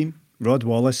that team. Rod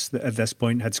Wallace, at this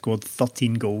point, had scored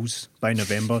 13 goals by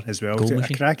November as well. A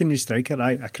cracking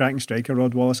striker,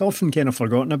 Rod Wallace. Often kind of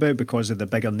forgotten about because of the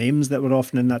bigger names that were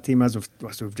often in that team, as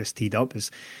we've just teed up, is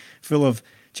full of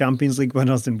Champions League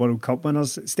winners and World Cup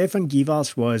winners. Stefan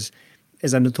Givars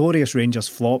is a notorious Rangers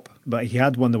flop, but he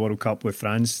had won the World Cup with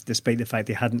France, despite the fact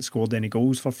he hadn't scored any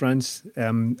goals for France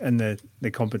in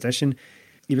the competition.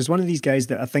 He was one of these guys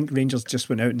that I think Rangers just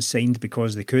went out and signed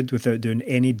because they could, without doing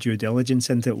any due diligence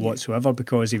into it whatsoever,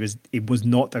 because he was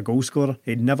not a goal scorer.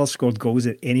 He'd never scored goals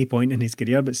at any point in his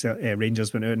career, but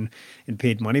Rangers went out and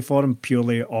paid money for him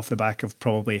purely off the back of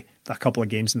probably a couple of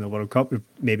games in the World Cup,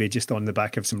 maybe just on the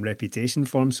back of some reputation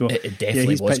for him. So it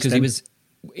definitely was, because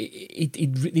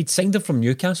he'd signed him from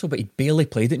Newcastle, but he'd barely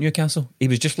played at Newcastle. He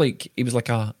was like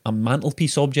a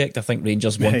mantelpiece object, I think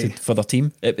Rangers wanted for their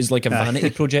team. It was like a vanity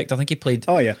project. I think he played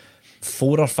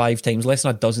 4 or 5 times, less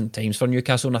than a dozen times for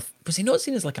Newcastle. And was he not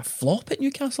seen as like a flop at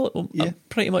Newcastle?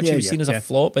 Pretty much he was seen as a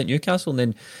flop at Newcastle, and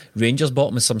then Rangers bought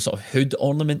him as some sort of hood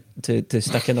ornament to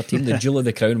stick in their team. The Jewel of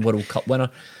the Crown World Cup winner.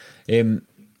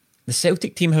 The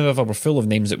Celtic team, however, were full of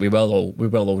names that we will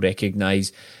all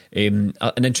recognise. An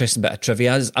interesting bit of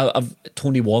trivia is I've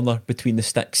Tony Warner between the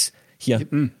sticks here.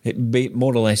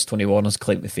 More or less Tony Warner's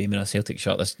claim to fame in a Celtic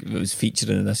shirt was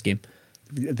featuring in this game.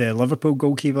 The Liverpool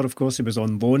goalkeeper, of course, he was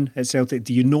on loan at Celtic.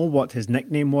 Do you know what his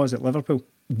nickname was at Liverpool?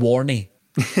 Warney.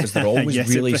 Because they're always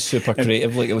really super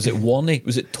creative. Like, was it Warney?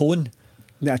 Was it Tone?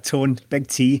 Tone, big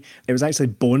T. It was actually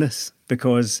Bonus,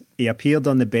 because he appeared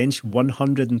on the bench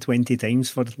 120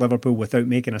 times for Liverpool without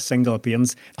making a single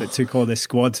appearance, but took all the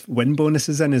squad win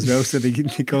bonuses in as well, so they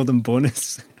called him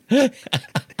Bonus.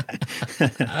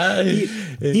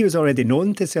 he was already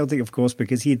known to Celtic, of course,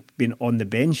 because he'd been on the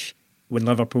bench when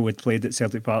Liverpool had played at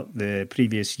Celtic Park the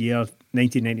previous year,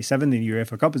 1997, in the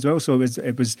UEFA Cup as well. So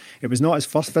it was not his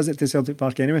first visit to Celtic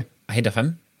Park anyway. Ahead of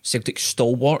him, Celtic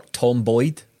stalwart Tom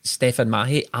Boyd, Stefan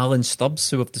Mahe, Alan Stubbs,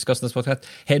 who we've discussed in this podcast,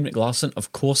 Henrik Larsson,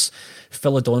 of course,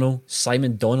 Phil O'Donnell,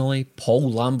 Simon Donnelly,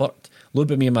 Paul Lambert,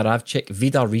 Lubomir Moravcik,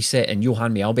 Vidar Riese and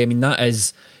Johan Mjällby. I mean, that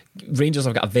is... Rangers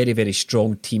have got a very, very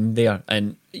strong team there.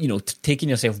 And, you know, taking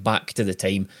yourself back to the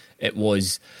time, it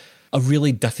was a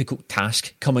really difficult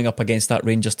task coming up against that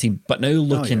Rangers team. But now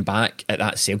looking back at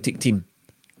that Celtic team,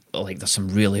 like, there's some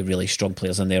really, really strong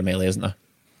players in there, Melly, isn't there?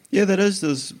 Yeah, there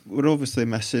is. We're obviously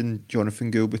missing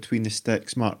Jonathan Gould between the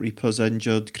sticks. Mark Reaper's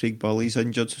injured. Craig Burley's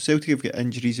injured. So Celtic have got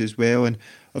injuries as well. And,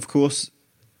 of course,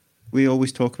 we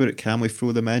always talk about it, can we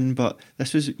throw them in? But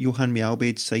this was Johan Mjällby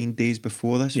had signed days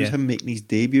before. This was him making his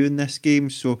debut in this game.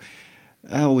 So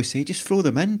I always say, just throw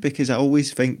them in, because I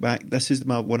always think back, this is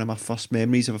one of my first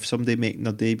memories of somebody making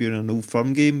their debut in an Old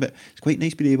Firm game. But it's quite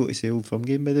nice being able to say Old Firm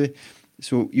game, by the way.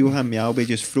 So Johan Mjällby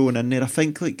just thrown in there. I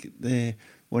think like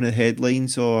one of the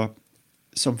headlines or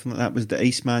something like that was the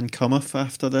Iceman cometh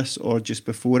after this, or just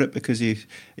before it, because he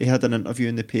had an interview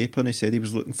in the paper and he said he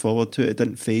was looking forward to it. It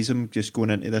didn't faze him just going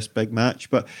into this big match.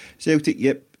 But Celtic,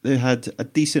 they had a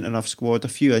decent enough squad, a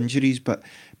few injuries, but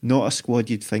not a squad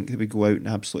you'd think they would go out and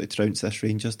absolutely trounce this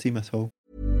Rangers team at all.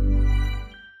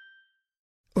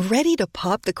 Ready to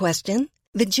pop the question?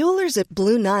 The jewelers at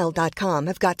BlueNile.com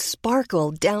have got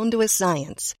sparkle down to a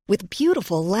science with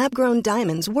beautiful lab-grown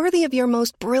diamonds worthy of your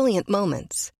most brilliant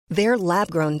moments. Their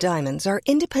lab-grown diamonds are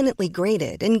independently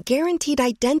graded and guaranteed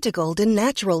identical to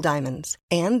natural diamonds,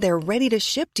 and they're ready to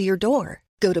ship to your door.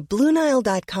 Go to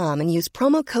BlueNile.com and use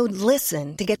promo code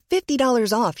LISTEN to get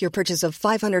 $50 off your purchase of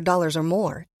 $500 or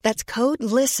more. That's code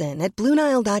LISTEN at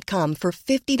BlueNile.com for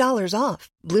 $50 off.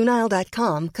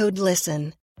 BlueNile.com, code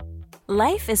LISTEN.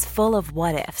 Life is full of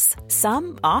what-ifs.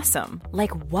 Some awesome,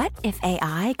 like what if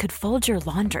AI could fold your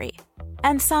laundry?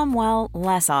 And some, well,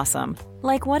 less awesome,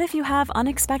 like what if you have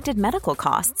unexpected medical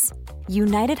costs?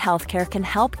 United Healthcare can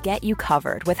help get you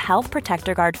covered with Health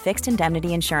Protector Guard fixed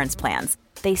indemnity insurance plans.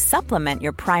 They supplement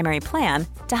your primary plan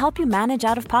to help you manage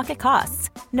out-of-pocket costs.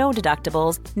 No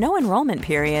deductibles, no enrollment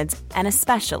periods, and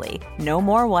especially no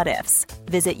more what-ifs.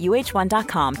 Visit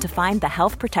uh1.com to find the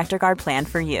Health Protector Guard plan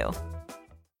for you.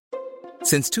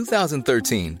 Since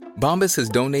 2013, Bombas has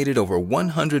donated over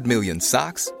 100 million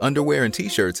socks, underwear, and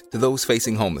T-shirts to those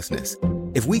facing homelessness.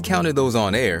 If we counted those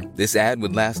on air, this ad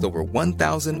would last over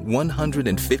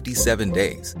 1,157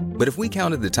 days. But if we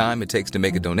counted the time it takes to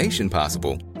make a donation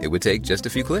possible, it would take just a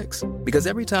few clicks. Because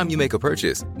every time you make a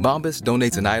purchase, Bombas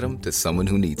donates an item to someone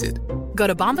who needs it. Go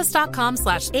to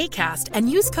bombas.com/ACAST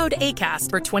and use code ACAST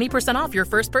for 20% off your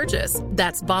first purchase.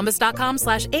 That's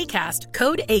bombas.com/ACAST,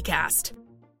 code ACAST.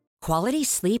 Quality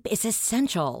sleep is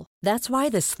essential. That's why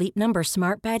the Sleep Number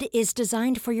Smart Bed is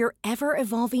designed for your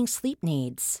ever-evolving sleep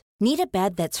needs. Need a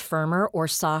bed that's firmer or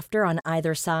softer on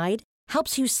either side?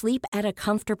 Helps you sleep at a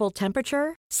comfortable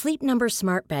temperature? Sleep Number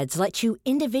Smart Beds let you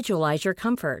individualize your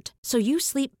comfort, so you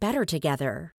sleep better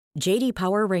together. J.D.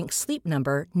 Power ranks Sleep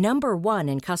Number number 1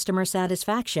 in customer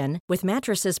satisfaction with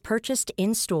mattresses purchased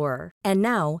in-store. And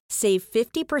now, save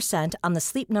 50% on the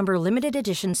Sleep Number Limited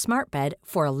Edition Smart Bed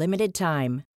for a limited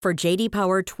time. For J.D.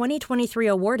 Power 2023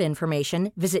 award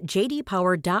information, visit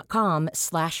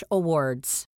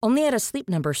jdpower.com/awards. Only at a Sleep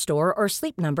Number store or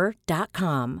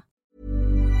sleepnumber.com.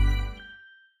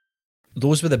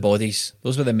 Those were the bodies.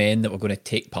 Those were the men that were going to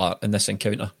take part in this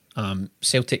encounter.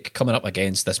 Celtic coming up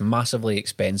against this massively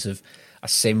expensive,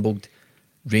 assembled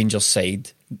Rangers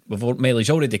side. Melly's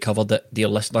already covered it, dear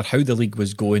listener, how the league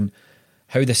was going,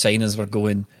 how the signings were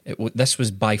going. This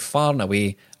was by far and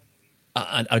away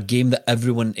a game that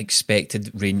everyone expected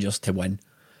Rangers to win.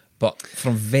 But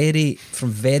from very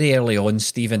early on,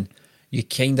 Stephen, you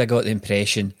kind of got the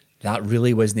impression that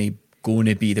really wasn't going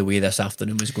to be the way this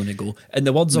afternoon was going to go. In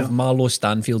the words of Marlo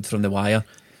Stanfield from The Wire,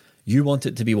 you want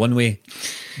it to be one way,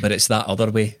 but it's that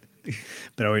other way.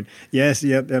 Brilliant. Yes,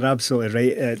 yeah, they're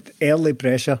absolutely right. Early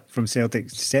pressure from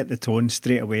Celtic set the tone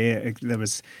straight away. There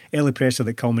was early pressure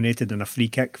that culminated in a free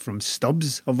kick from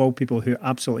Stubbs, of all people, who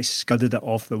absolutely scudded it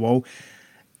off the wall.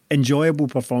 Enjoyable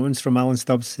performance from Alan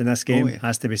Stubbs in this game,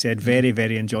 has to be said. Very,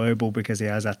 very enjoyable, because he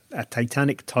has a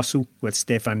titanic tussle with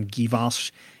Stefan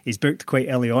Givars. He's booked quite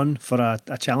early on for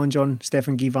a challenge on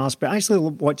Stefan Givars, but actually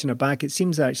watching it back, it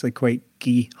seems actually quite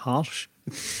harsh.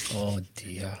 Oh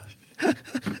dear.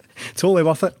 Totally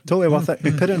worth it.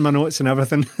 We put it in my notes and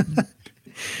everything.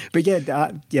 But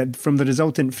yeah, from the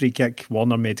resultant free kick,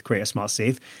 Warner made quite a smart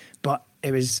save. But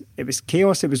it was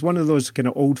chaos. It was one of those kind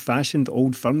of old-fashioned,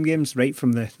 old firm games right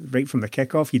from the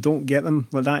kickoff. You don't get them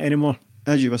like that anymore.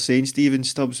 As you were saying, Stephen,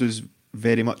 Stubbs was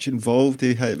very much involved.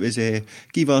 It was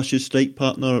Guy Varsh's strike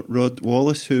partner, Rod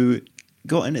Wallace, who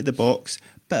got into the box.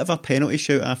 Bit of a penalty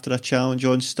shout after a challenge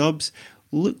on Stubbs.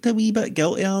 Looked a wee bit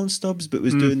guilty, Alan Stubbs, but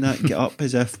was doing that get up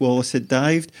as if Wallace had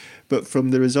dived. But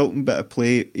from the resulting bit of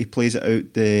play, he plays it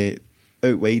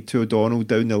out wide to O'Donnell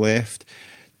down the left.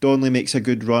 Donnelly makes a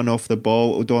good run off the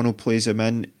ball. O'Donnell plays him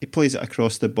in. He plays it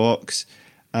across the box.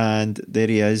 And there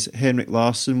he is. Henrik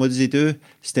Larsson, what does he do?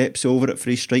 Steps over it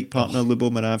for his strike partner,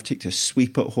 Lubo Moravcik, to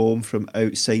sweep it home from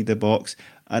outside the box.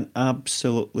 An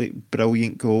absolutely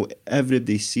brilliant goal.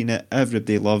 Everybody's seen it.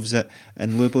 Everybody loves it.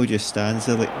 And Lubo just stands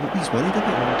there like, what he's worried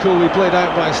about it. Coolly played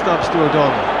out by Stubbs to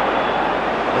O'Donnell.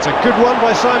 It's a good one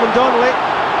by Simon Donnelly.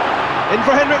 In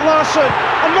for Henrik Larsson.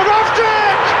 And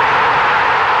Moravcik!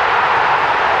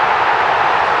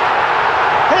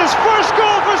 His first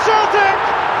goal for Celtic!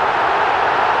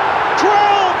 12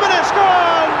 minutes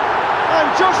gone, and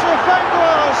Josef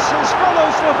Venglas, his fellow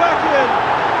Slovakian,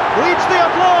 leads the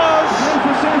applause.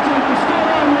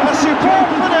 A superb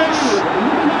finish,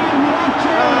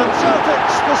 and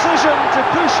Celtic's decision to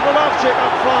push Moravcik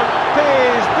up front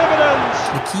pays dividends.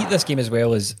 The key to this game as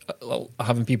well is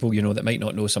having people, that might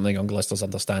not know some of the younger listeners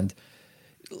understand.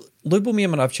 Lubomir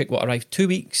Moravcik arrived 2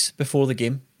 weeks before the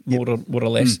game, more or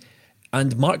less,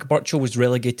 and Mark Burchill was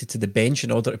relegated to the bench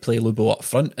in order to play Lubo up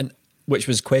front, and which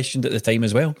was questioned at the time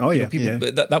as well. Oh yeah,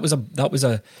 that was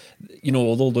a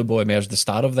although Lubo emerged the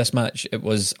star of this match, it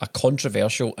was a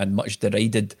controversial and much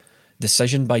derided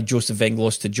decision by Josef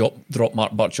Venglos to drop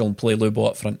Mark Burchill and play Lubo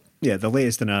up front. Yeah, the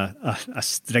latest in a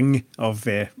string of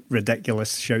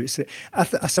ridiculous shouts.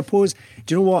 I suppose.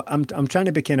 Do you know what? I'm trying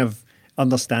to be kind of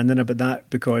understanding about that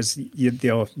because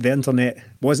the internet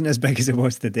wasn't as big as it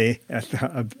was today.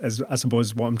 As I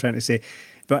suppose what I'm trying to say,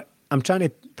 but I'm trying to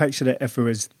picture it if it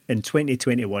was in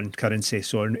 2021 currency,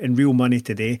 so in real money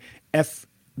today, if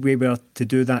we were to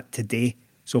do that today.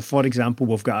 So, for example,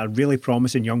 we've got a really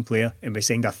promising young player and we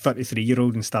signed a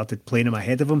 33-year-old and started playing him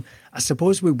ahead of him. I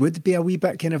suppose we would be a wee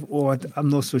bit kind of, I'm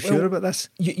not so sure about this.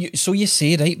 So you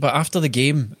say, right, but after the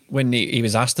game, when he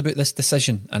was asked about this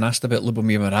decision and asked about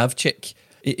Lubomir Moravcik,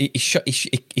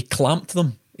 he clamped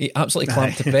them. He absolutely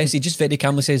clamped the press. He just very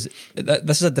calmly says,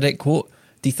 this is a direct quote,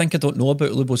 "Do you think I don't know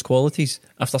about Lubo's qualities?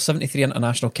 After 73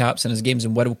 international caps in his games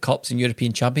in World Cups and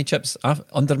European Championships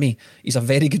under me, he's a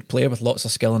very good player with lots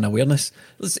of skill and awareness."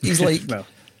 He's like,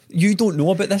 you don't know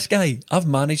about this guy. I've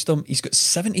managed him. He's got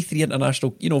 73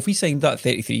 international... if we signed that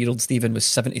 33-year-old Stephen with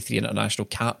 73 international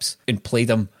caps and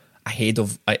played him ahead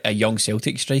of a young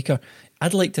Celtic striker,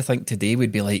 I'd like to think today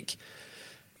we'd be like,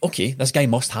 okay, this guy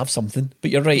must have something. But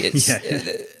you're right. It's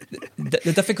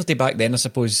the difficulty back then, I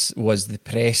suppose, was the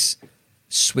press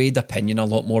swayed opinion a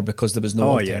lot more because there was no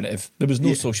alternative. There was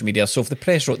no social media. So if the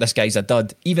press wrote this guy's a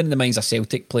dud, even in the minds of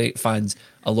Celtic fans,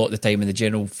 a lot of the time in the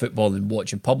general football and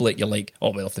watching public, you're like,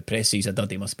 oh well, if the press sees a dud,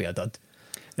 he must be a dud.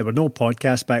 There were no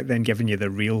podcasts back then giving you the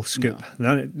real scoop,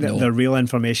 the real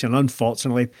information,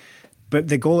 unfortunately. But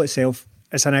the goal itself,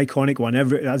 it's an iconic one.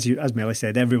 As Melly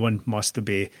said, everyone must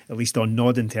be at least on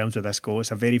nod in terms of this goal.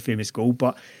 It's a very famous goal,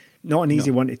 but not an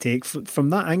easy one to take.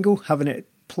 From that angle, having it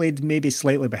played maybe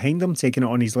slightly behind him, taking it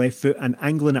on his left foot and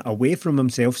angling it away from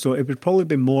himself, so it would probably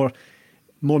be more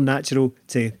natural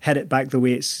to hit it back the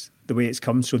way it's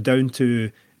come, so down to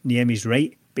Niemi's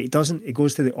right, but he doesn't. He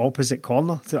goes to the opposite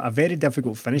corner, so a very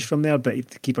difficult finish from there, but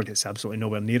the keeper gets absolutely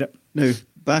nowhere near it. Now,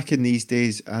 back in these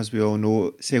days, as we all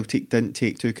know, Celtic didn't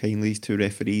take too kindly to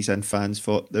referees, and fans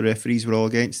thought the referees were all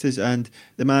against us, and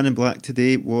the man in black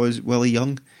today was Willie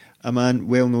Young, a man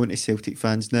well known to Celtic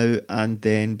fans now and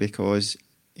then because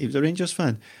he was a Rangers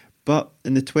fan. But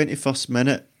in the 21st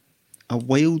minute, a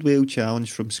wild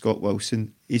challenge from Scott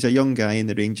Wilson. He's a young guy in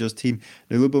the Rangers team.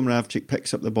 Now, Lubo Moravcik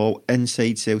picks up the ball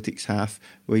inside Celtic's half,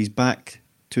 where he's back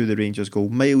to the Rangers goal,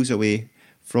 miles away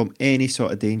from any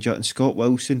sort of danger, and Scott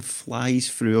Wilson flies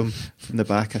through him from the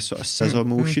back, a sort of scissor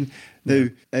motion. Now,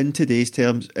 in today's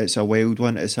terms, it's a wild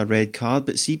one, it's a red card,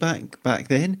 but see, back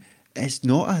then, it's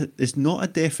not a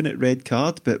definite red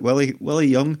card, but Willie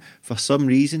Young, for some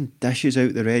reason, dishes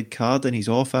out the red card and he's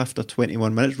off after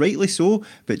 21 minutes. Rightly so,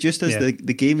 but just as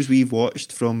the games we've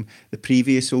watched from the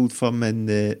previous Old Firm and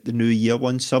the New Year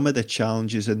one, some of the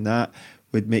challenges in that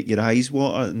would make your eyes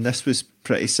water, and this was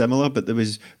pretty similar, but there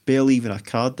was barely even a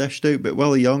card dished out. But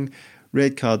Willie Young,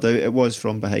 red card out, it was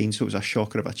from behind, so it was a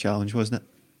shocker of a challenge, wasn't it?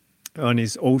 on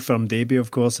his Old Firm debut,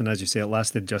 of course, and as you say, it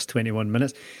lasted just 21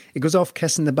 minutes. He goes off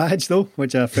kissing the badge, though,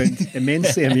 which I found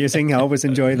immensely amusing. I always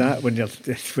enjoy that when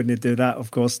they do that.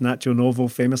 Of course, Nacho Novo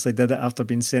famously did it after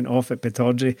being sent off at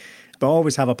Pittodrie. But I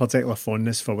always have a particular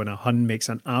fondness for when a Hun makes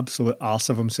an absolute arse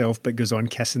of himself, but goes off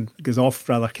kissing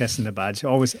the badge.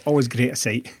 Always great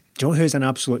sight. Do you know who's an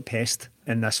absolute pest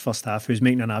in this first half? Who's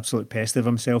making an absolute pest of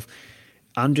himself?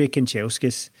 Andrei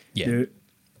Kanchelskis. Yeah.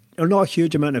 Not a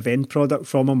huge amount of end product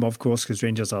from him, of course, because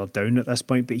Rangers are down at this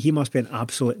point, but he must be an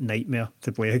absolute nightmare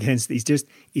to play against.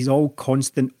 He's all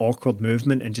constant awkward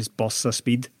movement and just bursts of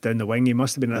speed down the wing. He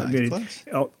must have been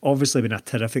obviously been a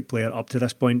terrific player up to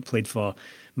this point, played for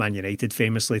Man United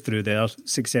famously through their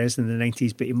success in the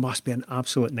 90s, but he must be an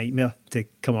absolute nightmare to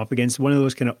come up against. One of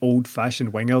those kind of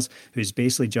old-fashioned wingers who's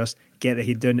basically just get the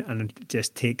head down and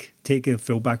just take a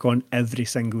fullback on every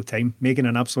single time, making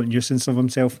an absolute nuisance of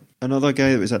himself. Another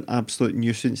guy that was an absolute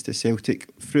nuisance to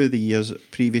Celtic through the years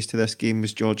previous to this game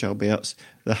was George Albertz,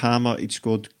 the hammer. He'd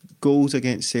scored goals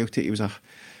against Celtic. He was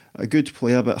a good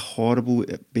player, but horrible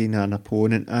at being an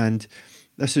opponent, and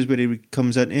this is where he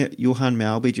comes into it. Johan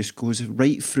Malby just goes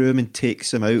right through him and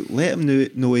takes him out. Let him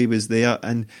know he was there.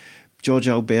 And George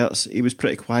Albertz, he was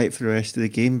pretty quiet for the rest of the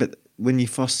game. But when you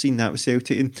first seen that with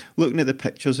Celtic, and looking at the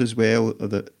pictures as well, or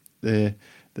the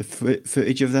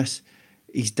footage of this,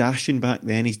 he's dashing back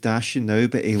then, he's dashing now,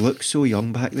 but he looks so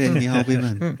young back then, Malby,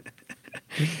 man.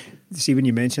 See, when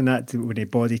you mention that, when he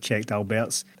body checked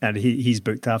Albertz, and he's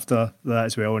booked after that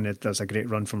as well, and there's a great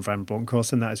run from Van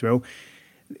Bronckhorst in that as well.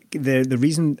 The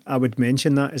reason I would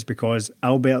mention that is because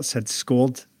Albertz had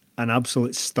scored an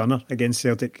absolute stunner against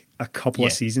Celtic a couple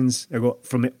of seasons ago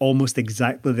from almost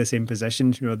exactly the same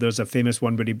position. You know, there's a famous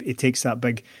one where he takes that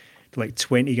big, like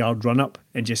 20-yard run up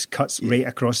and just cuts right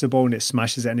across the ball and it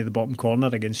smashes it into the bottom corner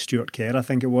against Stuart Kerr, I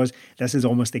think it was. This is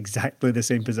almost exactly the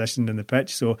same position in the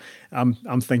pitch. So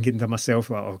I'm thinking to myself,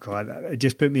 like, oh God, it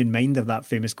just put me in mind of that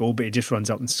famous goal, but he just runs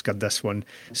up and scud this one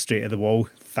straight at the wall,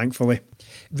 thankfully.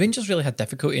 Rangers really had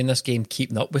difficulty in this game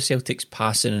keeping up with Celtic's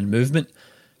passing and movement.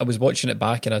 I was watching it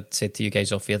back and I said to you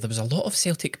guys off air, there was a lot of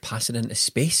Celtic passing into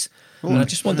space. And I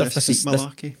just wonder if this is...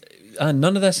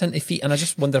 none of this into feet, and I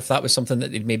just wonder if that was something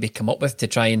that they'd maybe come up with to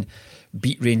try and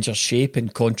beat Rangers' shape in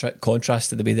contrast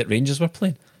to the way that Rangers were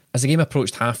playing. As the game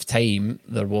approached half-time,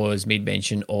 there was made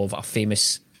mention of a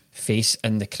famous face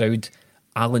in the crowd,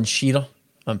 Alan Shearer,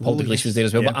 and Paul Dalglish was there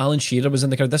as well, but Alan Shearer was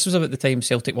in the crowd. This was about the time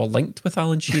Celtic were linked with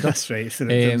Alan Shearer. That's right, so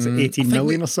it was 18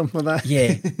 million or something like that.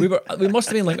 Yeah, we must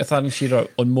have been linked with Alan Shearer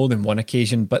on more than one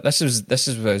occasion, but this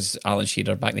was Alan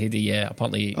Shearer back in the day.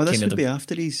 Apparently, this would be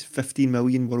after his 15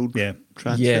 million world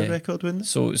transfer record, wouldn't it?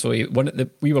 So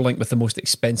we were linked with the most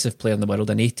expensive player in the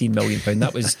world, an £18 million.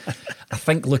 That was, I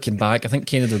think, looking back, I think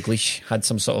Kenny Dalglish had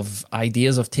some sort of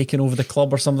ideas of taking over the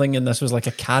club or something, and this was like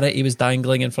a carrot he was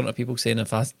dangling in front of people, saying,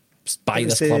 if I buy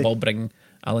this club, I'll bring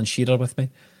Alan Shearer with me.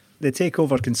 The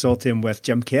takeover consortium with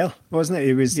Jim Kerr, wasn't it?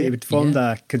 He had formed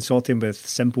a consortium with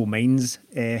Simple Minds,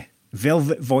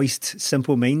 velvet-voiced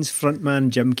Simple Minds frontman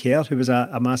Jim Kerr, who was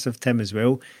a massive Tim as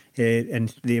well,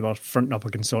 and they were fronting up a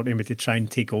consortium to try and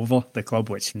take over the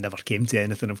club, which never came to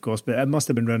anything, of course, but it must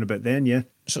have been round about then, yeah.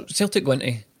 So Celtic went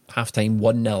to half-time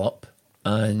 1-0 up,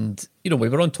 and we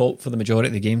were on top for the majority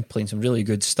of the game, playing some really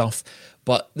good stuff,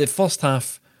 but the first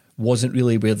half wasn't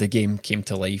really where the game came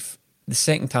to life. The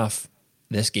second half,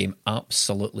 this game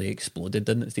absolutely exploded,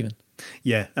 didn't it, Stephen?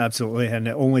 Yeah, absolutely. And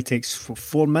it only takes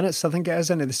 4 minutes, I think it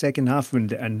is, into the second half, and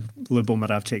Lubo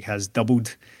Moravcik has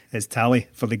doubled his tally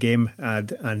for the game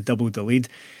and doubled the lead.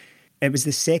 It was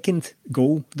the second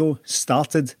goal, though,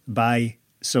 started by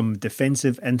some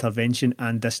defensive intervention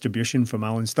and distribution from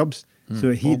Alan Stubbs.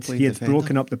 So he had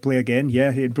broken up the play again.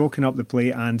 Yeah, he had broken up the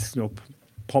play and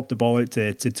popped the ball out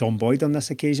to Tom Boyd on this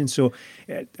occasion. So,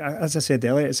 as I said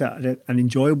earlier, it's an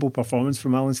enjoyable performance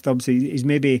from Alan Stubbs. He's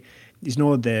not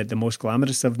the most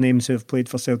glamorous of names who have played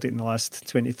for Celtic in the last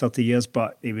 20, 30 years,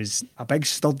 but he was a big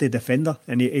sturdy defender,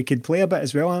 and he could play a bit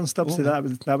as well, Alan Stubbs. So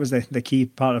that was the key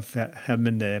part of him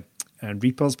and the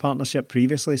Reapers partnership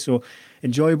previously. So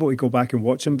enjoyable to go back and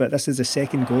watch him, but this is the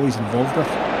second goal he's involved with.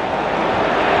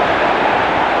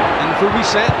 In for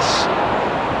resets,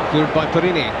 cleared by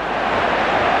Perini.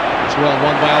 It's well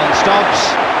won by Alan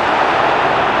Stubbs.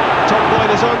 Top line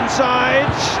is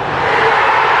onside.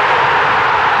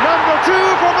 Number 2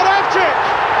 for Moravcik.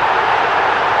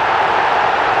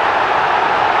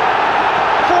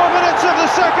 4 minutes of the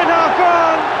second half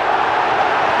gone.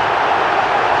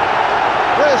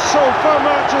 This so-far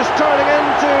match is turning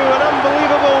into an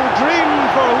unbelievable dream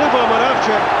for Lubo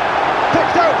Moravcik.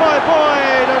 Picked out by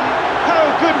Boyd, and how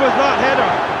good was that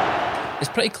header? it's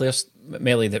pretty clear,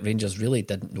 Melly, that Rangers really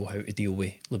didn't know how to deal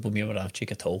with Lubomir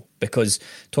Moravcik at all, because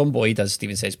Tom Boyd, as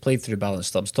Stephen says, played through Balance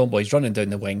Stubbs. Tom Boyd's running down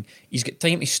the wing. He's got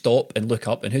time to stop and look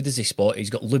up, and who does he spot? He's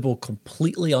got Lubo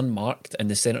completely unmarked in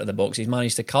the centre of the box. He's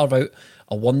managed to carve out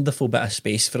a wonderful bit of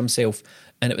space for himself,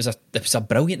 and it was a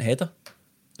brilliant header.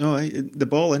 Oh, the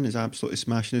ball in is absolutely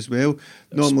smashing as well.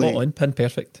 Normally, spot on, pin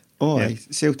perfect. Oh, yeah.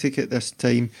 Celtic at this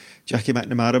time, Jackie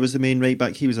McNamara was the main right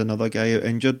back. He was another guy out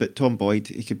injured, but Tom Boyd,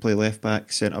 he could play left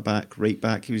back, centre back, right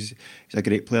back. He's a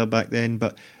great player back then.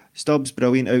 But Stubbs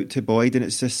brilliant out to Boyd, and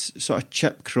it's this sort of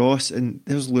chip cross, and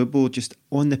there's Lubo just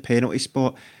on the penalty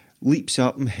spot, leaps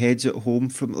up and heads it home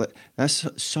from that's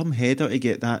some header to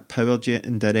get that power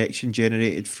and direction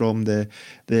generated from the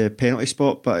penalty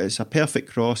spot. But it's a perfect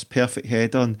cross, perfect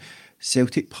header, and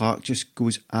Celtic Park just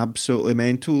goes absolutely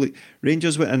mental.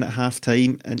 Rangers went in at half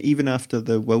time, and even after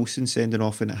the Wilson sending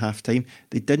off in at half time,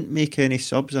 they didn't make any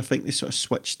subs. I think they sort of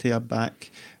switched to a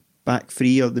back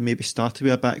three, or they maybe started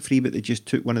with a back three, but they just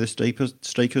took one of the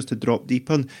strikers to drop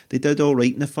deeper. And they did all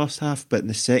right in the first half, but in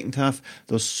the second half,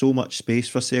 there's so much space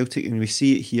for Celtic, and we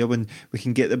see it here when we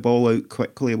can get the ball out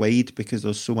quickly wide because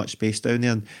there's so much space down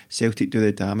there, and Celtic do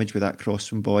the damage with that cross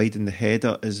from Boyd, and the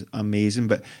header is amazing,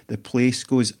 but the place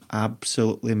goes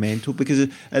absolutely mental because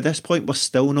at this point we're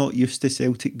still not used to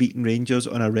Celtic beating Rangers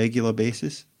on a regular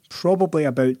basis. Probably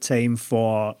about time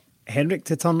for Henrik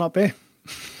to turn up, eh?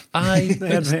 Aye,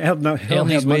 heard much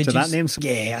of that name. So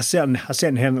yeah, a certain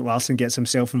Henrik Larsson gets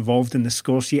himself involved in the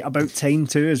score sheet. About time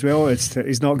too, as well.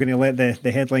 He's not going to let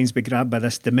the headlines be grabbed by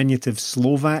this diminutive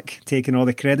Slovak taking all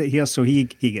the credit here. So he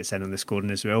gets in on the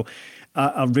scoring as well.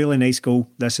 A really nice goal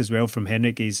this as well from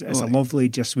Henrik. It's a lovely,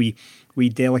 just wee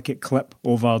delicate clip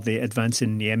over the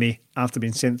advancing Niemi after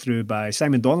being sent through by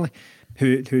Simon Donnelly,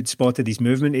 who'd spotted his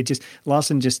movement.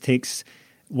 Larsson just takes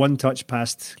one touch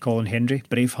past Colin Hendry,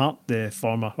 Braveheart, the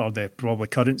former, or the probably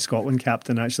current Scotland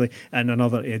captain actually, and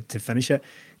another to finish it.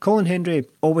 Colin Hendry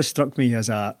always struck me as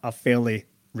a fairly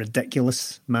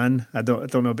ridiculous man. I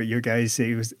don't know about you guys.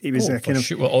 He was a kind of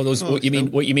shoot, all those. What you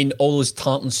mean? All those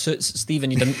tartan suits,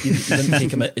 Stephen? You didn't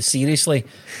take him seriously.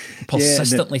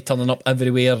 Persistently turning up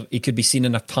everywhere. He could be seen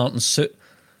in a tartan suit.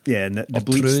 Yeah, and the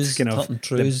bleached kind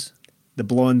of the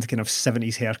blonde kind of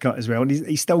 70s haircut as well, and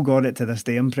he's still got it to this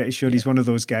day. I'm pretty sure he's one of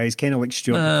those guys, kind of like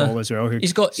Stuart McCall as well.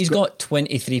 He's got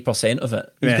 23% of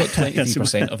it. He's got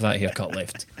 23% of that haircut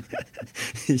left.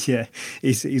 Yeah,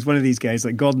 he's one of these guys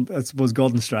like Gordon. I suppose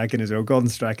Gordon Strachan as well. Gordon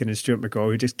Strachan and Stuart McCall,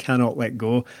 who just cannot let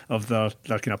go of their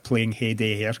kind of playing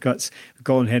heyday haircuts.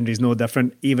 Colin Hendry's no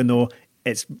different, even though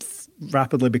it's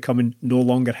rapidly becoming no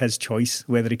longer his choice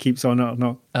whether he keeps on it or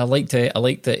not. I liked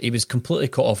that he was completely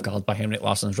caught off guard by Henrik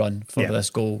Larsson's run for this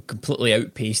goal, completely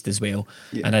outpaced as well.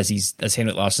 Yeah. And as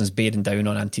Henrik Larsson's bearing down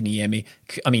on Antti Niemi,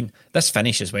 I mean, this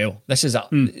finish as well. This is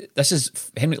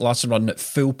Henrik Larsson running at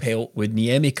full pelt with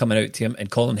Niemi coming out to him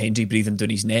and Colin Hendry breathing down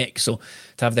his neck. So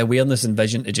to have the awareness and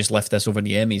vision to just lift this over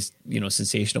Niemi is,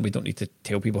 sensational. We don't need to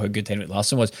tell people how good Henrik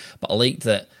Larsson was, but I liked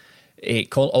that.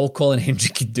 All Colin Hendry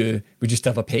could do would just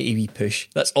have a petty wee push.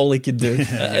 That's all he could do.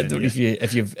 I don't know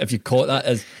if you caught that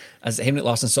as Henrik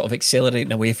Larsson sort of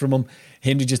accelerating away from him.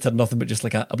 Hendry just had nothing but just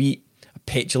like a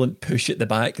petulant push at the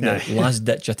back, the last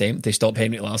ditch attempt to stop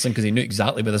Henrik Larsson because he knew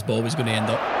exactly where this ball was going to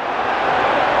end up.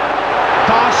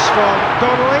 Pass from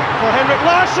Donnelly for Henrik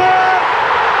Larsson.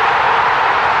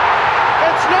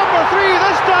 It's number 3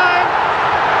 this time,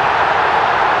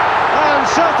 and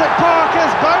Celtic Park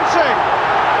is bouncing.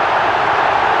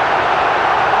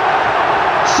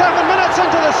 7 minutes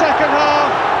into the second half,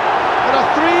 and a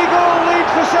 3-goal lead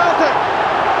for Celtic.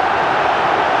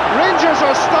 Rangers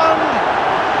are stunned.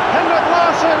 Henrik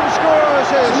Larsson scores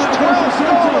his 12th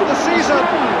goal of the season.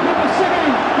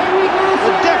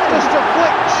 The deftest of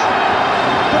flicks,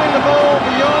 putting the ball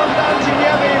beyond Antti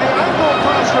Niemi. The angle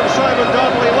pass from Simon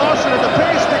Donnelly. Larsson had the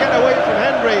pace to get away from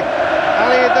Henry, and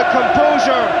he had the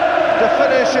composure to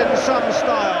finish in some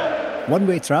style.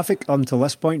 One-way traffic until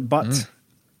this point, but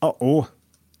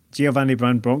Giovanni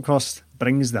Brand Bronckhorst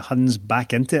brings the Huns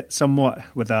back into it somewhat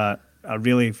with a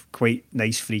really quite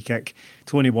nice free kick.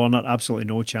 Tony Warner, absolutely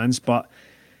no chance. But,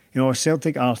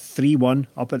 Celtic are 3-1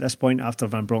 up at this point after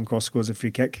Van Bronckhorst scores a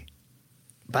free kick.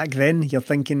 Back then, you're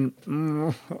thinking,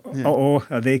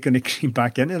 are they going to creep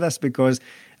back into this? Because,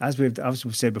 as we've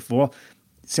said before,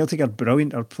 Celtic are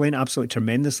brilliant, are playing absolutely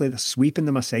tremendously. They're sweeping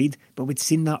them aside, but we'd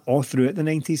seen that all throughout the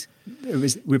 90s.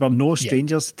 We were no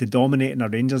strangers to dominating a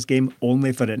Rangers game,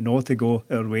 only for it not to go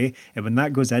our way. And when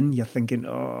that goes in, you're thinking,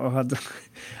 I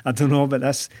don't know about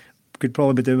this. Could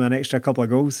probably be doing an extra couple of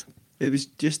goals. It was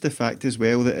just the fact as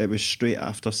well that it was straight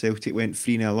after Celtic went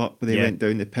 3-0 up. They went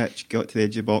down the pitch, got to the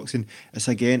edge of the box, and it's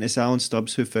Alan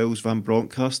Stubbs who fouls Van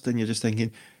Bronckhorst, and you're just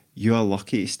thinking, you are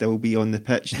lucky to still be on the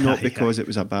pitch, not because it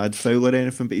was a bad foul or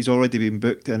anything, but he's already been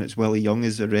booked and it's Willie Young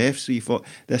as the ref, so you thought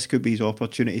this could be his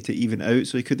opportunity to even out,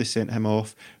 so he could have sent him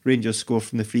off. Rangers score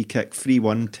from the free kick,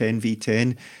 3-1,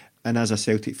 10v10, and as a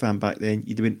Celtic fan back then,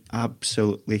 you'd have been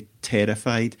absolutely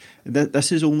terrified.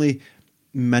 This is only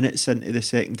minutes into the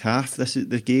second half.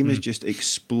 The game has just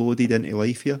exploded into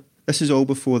life here. This is all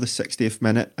before the 60th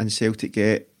minute and Celtic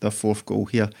get their fourth goal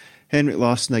here. Henrik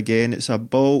Larsson again, it's a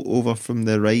ball over from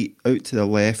the right out to the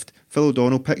left. Phil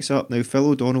O'Donnell picks up. Now, Phil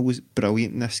O'Donnell was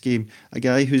brilliant in this game. A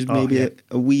guy who's maybe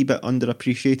a wee bit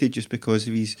underappreciated just because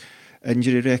of his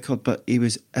injury record, but he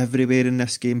was everywhere in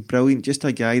this game. Brilliant. Just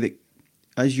a guy that,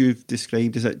 as you've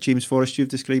described, is it James Forrest you've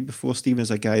described before, Stephen, as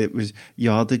a guy that was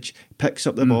yardage, picks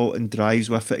up the ball and drives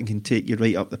with it and can take you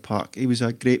right up the park. He was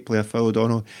a great player, Phil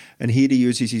O'Donnell, and here he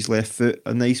uses his left foot,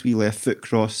 a nice wee left foot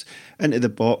cross into the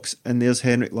box, and there's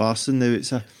Henrik Larsson.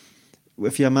 Now,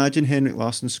 if you imagine Henrik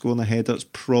Larsson scoring a header, it's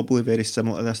probably very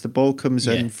similar to this. The ball comes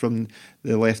in from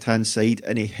the left-hand side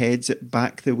and he heads it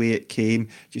back the way it came,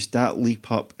 just that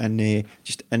leap up and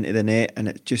just into the net, and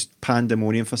it just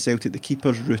pandemonium for Celtic. The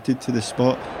keeper's rooted to the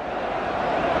spot.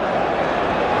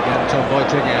 Again, Tom Boyd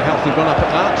taking a healthy run up at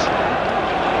that.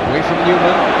 Away from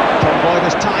Newman. Tom Boyd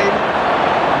has time.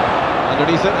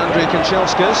 Underneath it, Andrei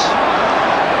Kanchelskis.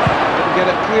 Didn't get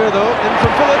it clear though. In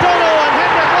from Phil O'Donnell and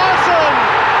Henrik Larsson!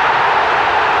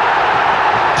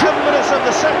 10 minutes of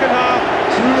the second half.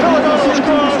 Phil O'Donnell's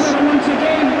cross.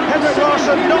 Henrik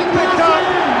Larsson not picked up.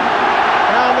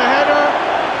 And the header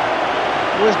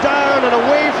was down and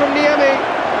away from Niemi.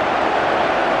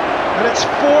 And it's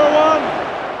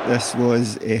 4-1. This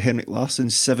was Henrik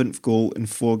Larsson's 7th goal in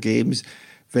 4 games.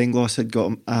 Venglos had got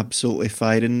him absolutely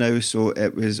firing now, so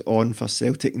it was on for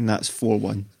Celtic, and that's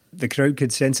 4-1. The crowd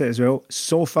could sense it as well.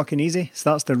 So fucking easy.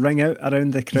 Starts to ring out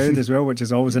around the crowd as well, which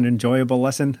is always an enjoyable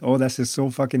listen. Oh, this is so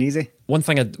fucking easy. One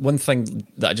thing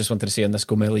that I just wanted to say on this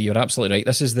goal, Melly, you're absolutely right.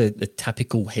 This is the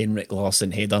typical Henrik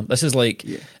Larsson header. This is like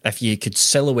if you could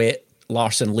silhouette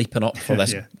Larsson leaping up for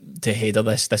this to header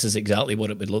this is exactly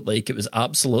what it would look like. It was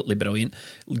absolutely brilliant.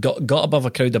 Got above a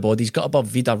crowd of bodies, got above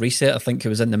Vida Reset, I think, who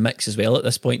was in the mix as well at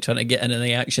this point, trying to get into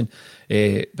the action.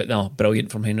 But no,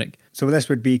 brilliant from Henrik. So this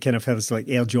would be kind of his like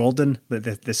Air Jordan,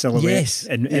 the silhouette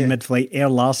in mid-flight. Air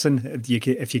Larsson,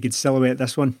 if you could silhouette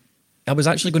this one. I was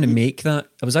actually going to make that.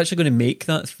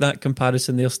 that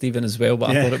comparison there, Stephen, as well. But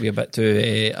I thought it'd be a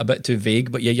bit too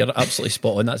vague. But yeah, you're absolutely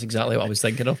spot on. That's exactly what I was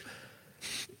thinking of.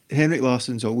 Henrik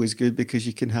Larsson's always good because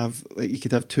you could have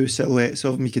 2 silhouettes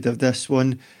of him. You could have this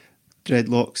one,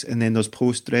 dreadlocks, and then there's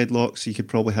post dreadlocks. So you could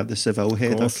probably have the Seville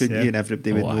header, couldn't you? And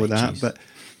everybody would know that. Geez. But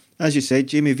as you said,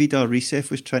 Jamie Vida Reset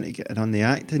was trying to get in on the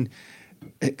act, and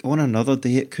on another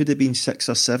day it could have been 6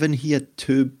 or 7. He had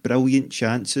 2 brilliant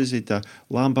chances. He had a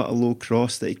Lambert a low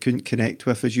cross that he couldn't connect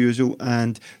with as usual,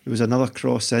 and there was another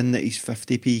cross in that he's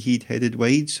 50p he'd headed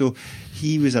wide. So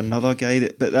he was another guy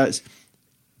but that's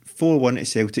 4-1 to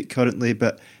Celtic currently,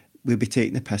 but we'd be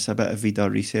taking the piss a bit if Vida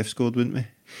Reset scored, wouldn't we?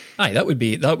 Aye, that would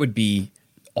be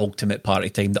ultimate party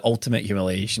time, the ultimate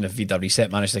humiliation if Vida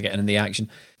Reset managed to get in the action.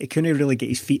 He couldn't really get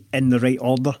his feet in the right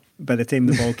order by the time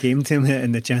the ball came to him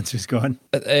and the chance was gone.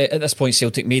 At this point,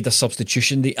 Celtic made a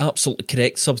substitution, the absolutely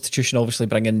correct substitution, obviously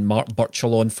bringing Mark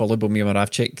Burchill on for Lubomir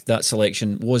Moravcik. That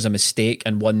selection was a mistake,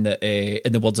 and one that,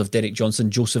 in the words of Derek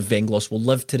Johnson, Joseph Venglos will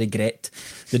live to regret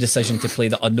the decision to play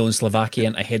the unknown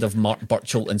Slovakian ahead of Mark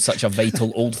Burchill in such a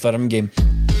vital Old Firm game.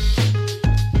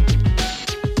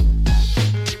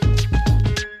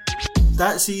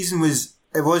 That season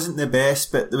wasn't the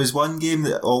best, but there was one game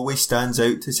that always stands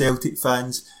out to Celtic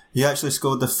fans. He actually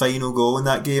scored the final goal in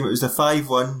that game. It was the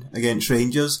 5-1 against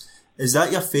Rangers. Is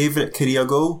that your favourite career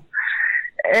goal?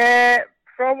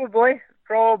 Probably.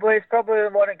 It's probably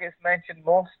the one that gets mentioned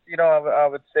most, I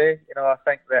would say. I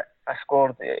think that I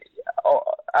scored, at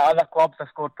other clubs I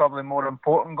scored probably more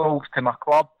important goals to my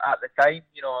club at the time,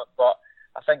 but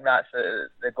I think that's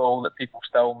the goal that people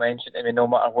still mention to me, no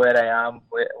matter where I am,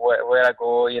 where I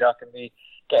go. I can be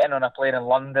getting on a plane in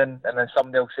London, and then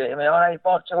somebody will say to me, "All right,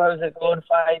 Burchill, how's it going?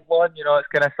 5-1." It's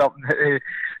kind of something that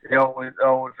they always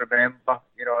remember.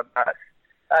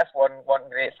 That's one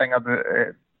great thing about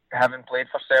having played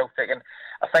for Celtic, and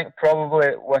I think probably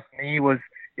with me was,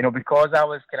 because I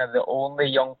was kind of the only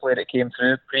young player that came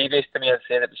through. Previous to me, I'd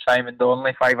say that was Simon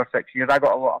Donnelly, 5 or 6 years. I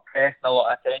got a lot of press and a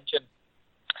lot of attention,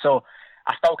 so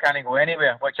I still can't go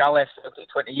anywhere, which I left Celtic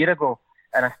 20 years ago.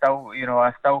 and I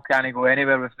still can't go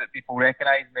anywhere without people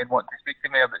recognise me and want to speak to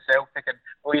me about Celtic. And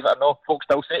believe it or not, folks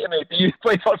still say to me, "Do you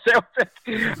play for Celtic?"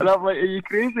 And I'm like, "Are you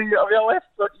crazy? I mean, I left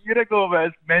a year ago, but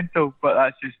it's mental."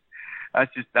 But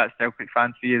that's Celtic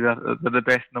fans for you. They're the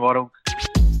best in the world.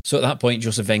 So at that point,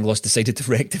 Joseph Venglos decided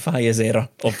to rectify his error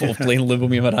of playing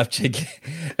Lubomir Moravcik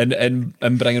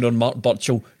and bringing on Mark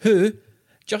Burchill, who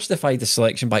justified the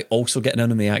selection by also getting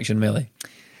in on the action, Melly.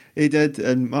 He did,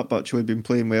 and Mark Burchill had been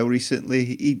playing well recently.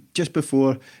 He just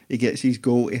before he gets his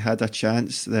goal, he had a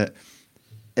chance that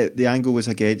the angle was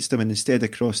against him, and instead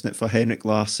of crossing it for Henrik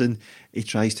Larsson, he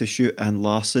tries to shoot, and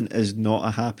Larsson is not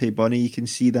a happy bunny. You can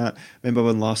see that. Remember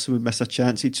when Larsson would miss a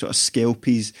chance, he'd sort of scalp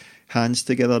his hands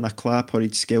together in a clap, or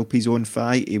he'd scalp his own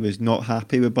thigh. He was not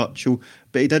happy with Burchill,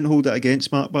 but he didn't hold it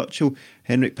against Mark Burchill.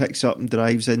 Henrik picks up and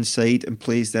drives inside and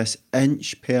plays this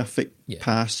inch perfect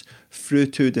pass through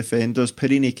two defenders.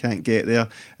 Perini can't get there,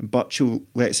 and Burchill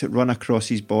lets it run across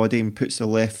his body and puts the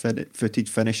left-footed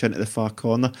finish into the far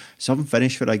corner. Some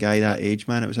finish for a guy that age,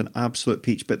 man. It was an absolute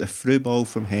peach, but the through ball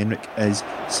from Henrik is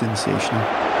sensational.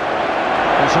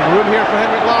 There's some room here for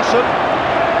Henrik Larsson.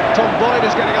 Tom Boyd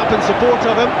is getting up in support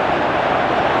of him.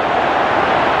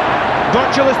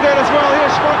 Burchill is there as well.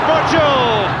 Here's Mark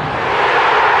Burchill.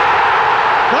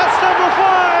 That's number 5.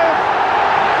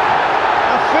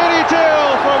 A fairy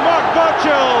tale for Mark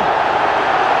Burchill.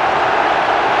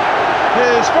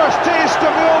 His first taste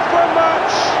of the Old Firm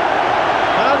match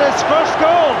and his first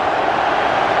goal.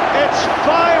 It's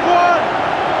 5-1.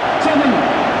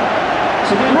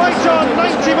 Right on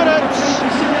 90 minutes.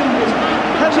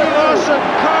 Henrik Larsson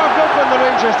carved open the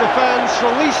Rangers defence,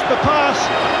 released the pass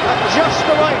at just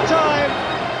the right time.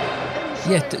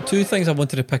 Yeah, two things I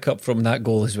wanted to pick up from that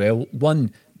goal as well.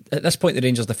 One, at this point the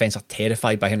Rangers defence are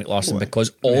terrified by Henrik Larsson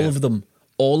because all of them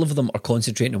are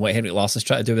concentrating on what Henrik Larsson's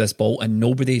trying to do with this ball, and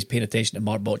nobody's paying attention to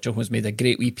Mark Burchill, who's made a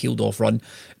great wee peeled off run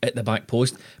at the back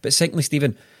post. But secondly,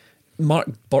 Stephen, Mark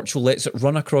Burchill lets it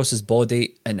run across his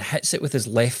body and hits it with his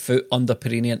left foot under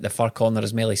Perini at the far corner,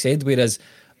 as Melly said, whereas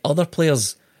other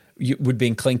players would be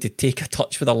inclined to take a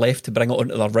touch with their left to bring it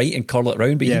onto their right and curl it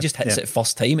round, but he just hits it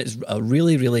first time. It's a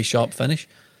really, really sharp finish.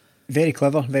 Very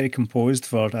clever, very composed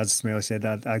for, as Smelly said,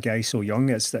 a guy so young.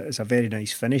 It's a very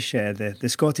nice finish. The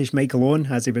Scottish Michael Owen,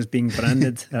 as he was being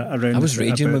branded around. I was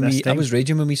raging when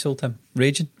we sold him.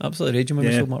 Absolutely raging when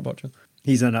we sold Mark Burchill.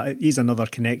 He's another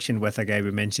connection with a guy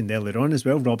we mentioned earlier on as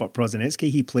well, Robert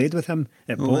Prozinecki. He played with him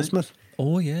at Portsmouth.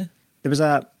 Oh yeah. There was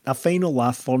a final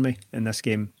laugh for me in this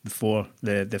game before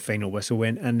the final whistle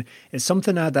went, and it's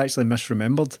something I'd actually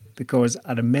misremembered, because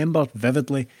I remember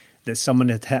vividly that someone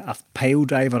had hit a pile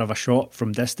driver of a shot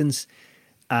from distance,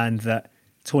 and that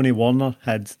Tony Warner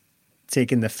had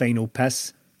taken the final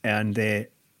piss, and he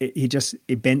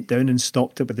bent down and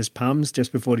stopped it with his palms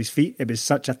just before his feet. It was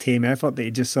such a tame effort that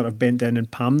he just sort of bent down and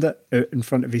palmed it out in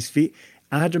front of his feet.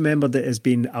 I had remembered it as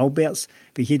being Albert's,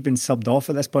 but he'd been subbed off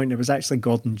at this point. It was actually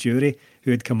Gordon Jury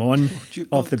who had come on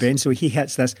off the bench. So he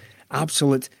hits this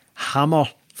absolute hammer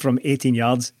from 18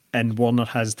 yards, and Warner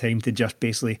has time to just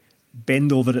basically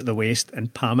bend over at the waist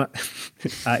and palm it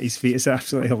at his feet. It's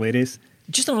absolutely hilarious.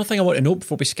 Just another thing I want to note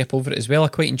before we skip over it as well, I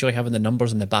quite enjoy having the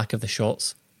numbers on the back of the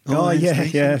shots.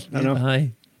 Yeah, I know.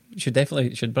 Aye. Should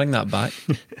bring that back.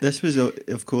 This was,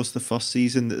 of course, the first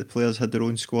season that the players had their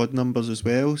own squad numbers as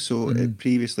well. So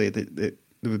previously there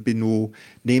would be no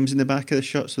names in the back of the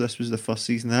shirt. So this was the first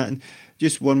season of that. And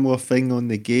just one more thing on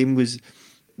the game was,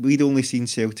 we'd only seen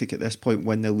Celtic at this point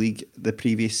win the league the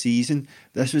previous season.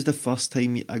 This was the first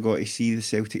time I got to see the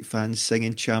Celtic fans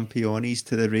singing Championes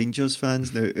to the Rangers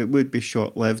fans. Now, it would be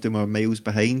short-lived and we're miles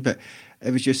behind, but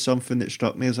it was just something that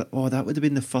struck me. I was like, that would have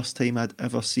been the first time I'd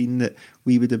ever seen that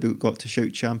we would have got to shout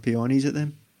Championes at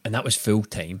them. And that was full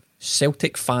time.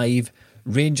 Celtic 5,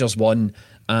 Rangers 1,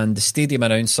 and the stadium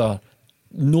announcer,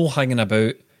 no hanging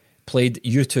about, played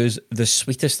U2's The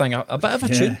Sweetest Thing. A bit of a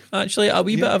tune, actually. A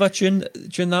wee bit of a tune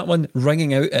that one,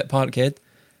 ringing out at Parkhead.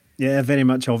 Yeah, very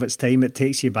much of its time. It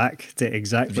takes you back to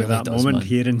exactly that moment. Man.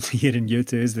 Hearing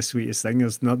U2 is the sweetest thing.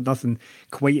 There's nothing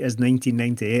quite as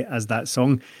 1998 as that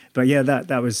song. But yeah,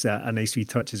 that was a nice wee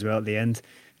touch as well at the end.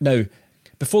 Now,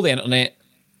 before the internet,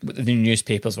 the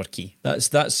newspapers were key.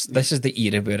 This is the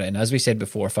era we're in. As we said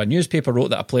before, if a newspaper wrote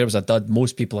that a player was a dud,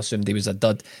 most people assumed he was a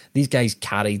dud. These guys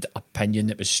carried opinion.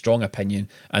 It was strong opinion,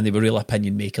 and they were real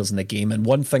opinion makers in the game. And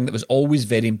one thing that was always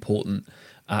very important,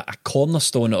 a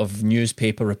cornerstone of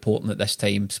newspaper reporting at this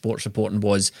time, sports reporting,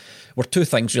 were two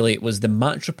things really. It was the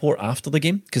match report after the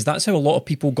game, because that's how a lot of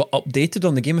people got updated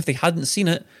on the game. If they hadn't seen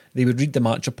it, they would read the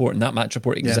match report, and that match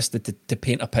report existed to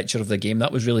paint a picture of the game.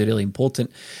 That was really, really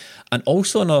important. And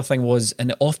also another thing was,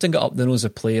 and it often got up the nose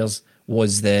of players,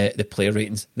 was the player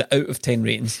ratings, the out of 10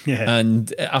 ratings. Yeah.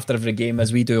 And after every game,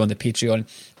 as we do on the Patreon,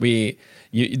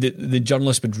 the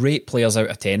journalists would rate players out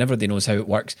of 10. Everybody knows how it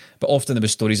works, but often there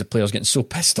was stories of players getting so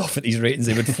pissed off at these ratings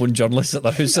they would phone journalists at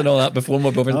their house and all that before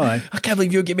my brother. I can't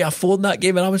believe you gave me a 4 in that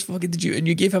game, and I was fucking and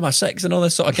you gave him a 6 and all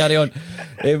this sort of carry on.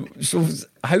 So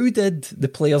how did the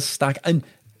players stack? And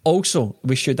also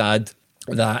we should add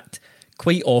that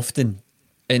quite often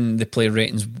in the player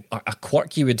ratings, a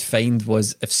quirk you would find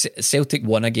was if Celtic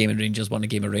won a game and Rangers won a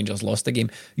game or Rangers lost a game,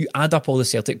 you add up all the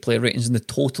Celtic player ratings and the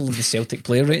total of the Celtic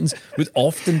player ratings would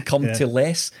often come to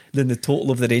less than the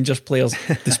total of the Rangers players,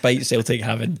 despite Celtic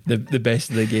having the best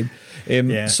of the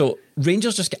game. So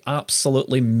Rangers just get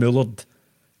absolutely mullered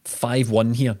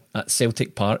 5-1 here at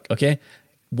Celtic Park. Okay,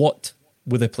 what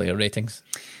were the player ratings?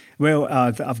 Well,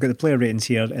 I've got the player ratings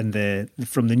here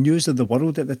from the News of the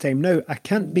World at the time. Now, I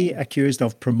can't be accused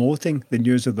of promoting the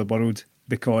News of the World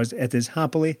because it is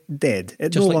happily dead. It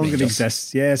just no longer Rangers.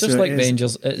 Exists. Yeah, just so like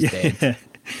Rangers, it's dead.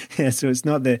 Yeah, so it's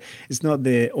not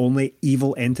the only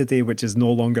evil entity which is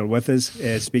no longer with us.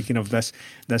 Speaking of this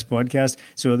podcast,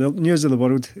 so the News of the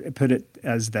World put it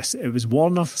as this: it was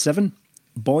Warner 7,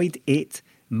 Boyd 8,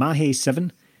 Mahe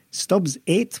 7. Stubbs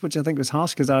 8, which I think was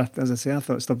harsh because, as I say, I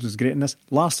thought Stubbs was great in this.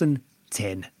 Larsson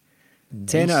 10.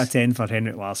 Nice. 10 out of 10 for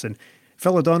Henrik Larsson.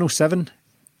 Phil O'Donnell 7.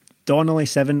 Donnelly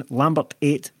 7. Lambert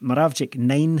 8. Moravcik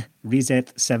 9.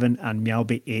 Rizet 7. And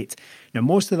Mjällby 8. Now,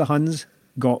 most of the Huns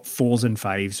got 4s and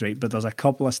 5s, right? But there's a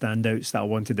couple of standouts that I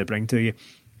wanted to bring to you.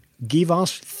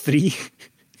 Givars 3.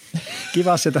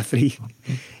 Givars had a 3.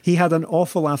 He had an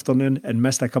awful afternoon and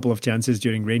missed a couple of chances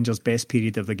during Rangers' best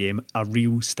period of the game. A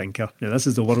real stinker. Now, this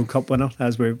is the World Cup winner,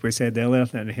 as we said earlier,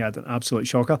 and he had an absolute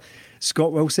shocker.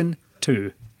 Scott Wilson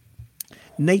 2.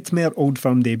 Nightmare Old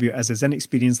Firm debut as his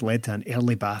inexperience led to an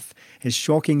early bath. His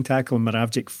shocking tackle on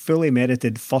Moravcik fully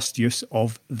merited first use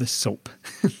of the soap.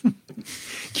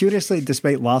 Curiously,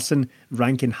 despite Larsson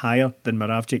ranking higher than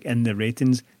Moravcik in the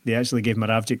ratings, they actually gave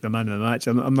Moravcik the man of the match.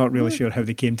 I'm not really sure how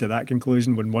they came to that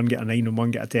conclusion when one get a 9 and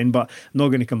one get a 10, but I'm not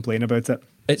going to complain about it.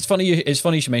 It's funny you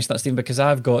should mention that, Stephen, because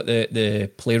I've got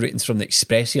the player ratings from the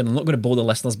Express here, and I'm not going to bore the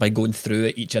listeners by going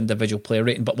through each individual player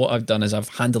rating, but what I've done is I've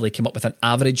handily come up with an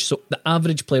average. So the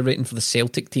average player rating for the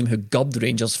Celtic team, who gubbed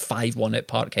Rangers 5-1 at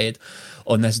Parkhead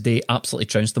on this day, absolutely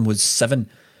trounced them, was 7.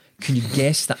 Can you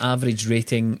guess the average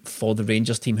rating for the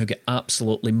Rangers team, who got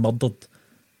absolutely murdered?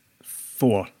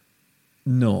 4.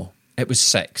 No, it was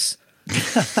 6.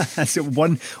 So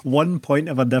one point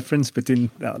of a difference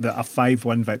between a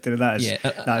 5-1 victory. That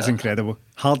is incredible.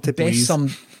 Hard to please.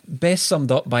 Best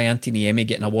summed up by Anthony Niemi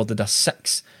getting awarded a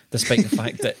 6, despite the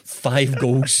fact that 5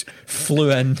 goals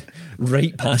flew in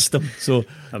right past them. So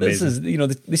amazing. This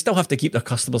is, they still have to keep their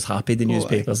customers happy, the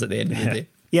newspapers, at the end of the day.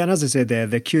 Yeah, and as I said,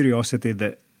 the curiosity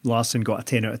that Larsson got a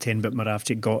 10 out of 10, but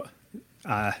Moravcik got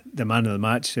the man of the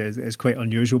match is quite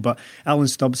unusual. But Alan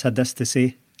Stubbs had this to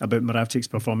say about Moravcik's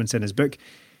performance in his book.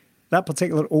 That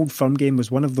particular Old Firm game was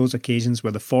one of those occasions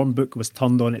where the form book was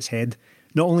turned on its head.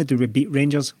 Not only did we beat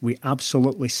Rangers, we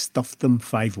absolutely stuffed them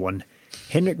 5-1.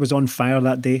 Henrik was on fire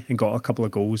that day and got a couple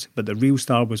of goals, but the real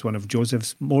star was one of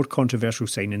Joseph's more controversial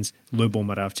signings, Lubo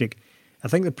Moravcik. I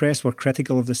think the press were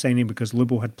critical of the signing because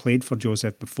Lubo had played for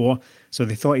Joseph before, so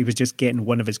they thought he was just getting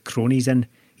one of his cronies in.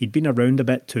 He'd been around a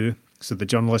bit too, so the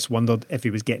journalists wondered if he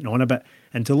was getting on a bit.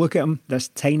 And to look at him, this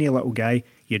tiny little guy,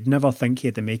 you'd never think he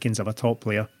had the makings of a top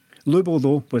player. Lubo,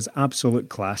 though, was absolute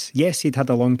class. Yes, he'd had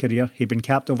a long career. He'd been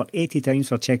capped over 80 times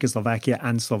for Czechoslovakia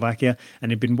and Slovakia,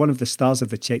 and he'd been one of the stars of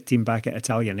the Czech team back at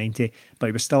Italia 90, but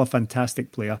he was still a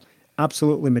fantastic player.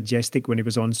 Absolutely majestic when he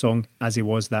was on song, as he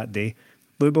was that day.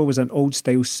 Lubo was an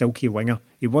old-style silky winger.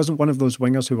 He wasn't one of those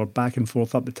wingers who were back and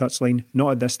forth up the touchline,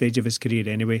 not at this stage of his career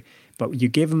anyway, but you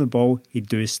gave him the ball, he'd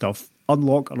do his stuff.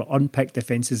 Unlock or unpick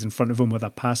defences in front of him with a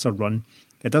pass or run.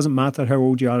 It doesn't matter how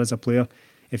old you are as a player.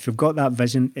 If you've got that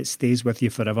vision, it stays with you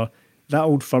forever. That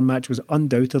Old Firm match was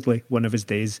undoubtedly one of his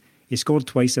days. He scored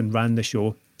twice and ran the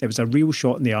show. It was a real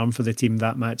shot in the arm for the team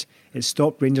that match. It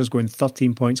stopped Rangers going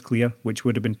 13 points clear, which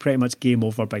would have been pretty much game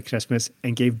over by Christmas,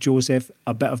 and gave Joseph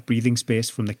a bit of breathing space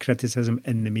from the criticism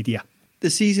in the media. The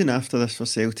season after this for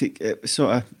Celtic, it was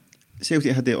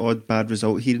Celtic had the odd bad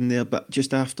result here and there, but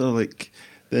just after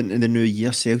in the new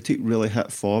year, Celtic really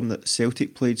hit form. That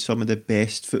Celtic played some of the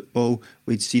best football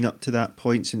we'd seen up to that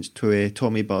point since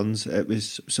Tommy Burns. It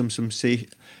was some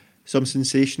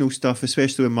sensational stuff,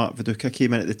 especially when Mark Viduka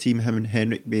came in at the team. Him and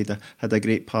Henrik had a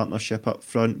great partnership up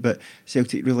front, but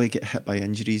Celtic really get hit by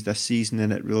injuries this season,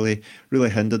 and it really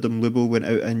hindered them. Lubo went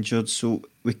out injured, so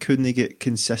we couldn't get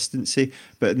consistency.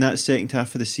 But in that second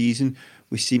half of the season,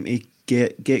 we seemed to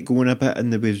get going a bit,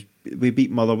 and there was We beat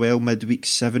Motherwell midweek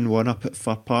 7-1 up at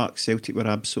Fir Park. Celtic were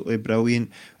absolutely brilliant.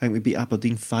 I think we beat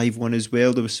Aberdeen 5-1 as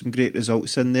well. There was some great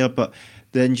results in there, but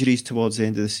the injuries towards the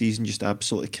end of the season just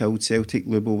absolutely killed Celtic.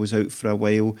 Lubo was out for a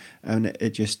while, and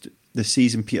it just, the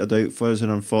season petered out for us,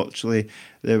 and unfortunately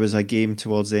there was a game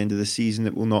towards the end of the season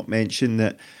that we'll not mention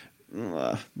that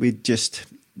we just,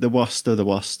 the worst of the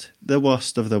worst, the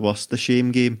worst of the worst, the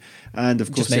shame game. And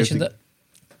of course just mentioned Celtic,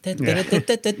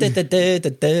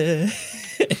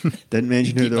 didn't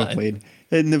mention who they were playing.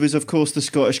 And there was, of course, the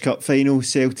Scottish Cup final.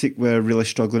 Celtic were really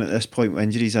struggling at this point with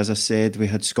injuries. As I said, we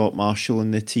had Scott Marshall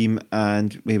in the team,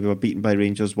 and we were beaten by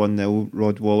Rangers 1-0.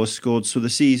 Rod Wallace scored. So the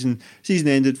season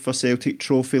ended for Celtic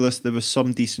trophyless. There was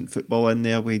some decent football in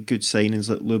there. We had good signings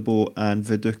like Lubo and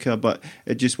Viduka, but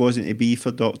it just wasn't to be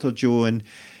for Dr. Joe. And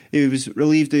he was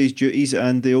relieved of his duties,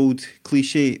 and the old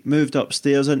cliche moved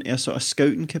upstairs into a sort of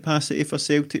scouting capacity for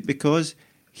Celtic, because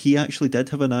he actually did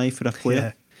have an eye for a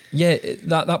player. Yeah,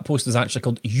 that post is actually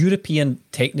called European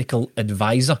Technical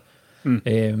Advisor. I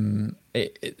think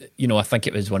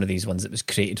it was one of these ones that was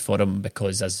created for him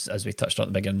because, as we touched on at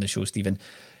the beginning of the show, Stephen,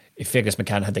 Fergus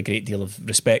McCann had a great deal of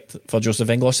respect for Joseph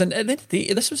Inglis, and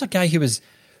this was a guy who was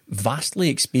vastly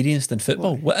experienced in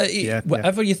football.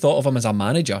 Whatever you thought of him as a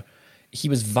manager, he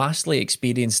was vastly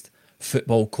experienced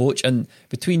football coach. And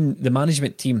between the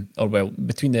management team,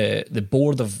 between the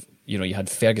board of, you had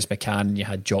Fergus McCann, you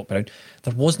had Jock Brown,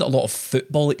 there wasn't a lot of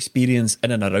football experience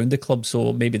in and around the club,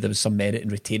 so maybe there was some merit in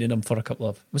retaining him for a couple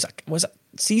of, was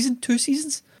it two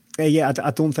seasons? I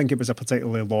don't think it was a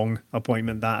particularly long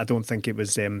appointment. That I don't think it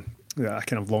was a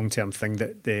kind of long-term thing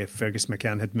that Fergus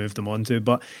McCann had moved him on to.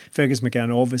 But Fergus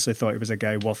McCann obviously thought he was a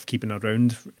guy worth keeping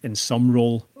around in some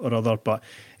role or other, but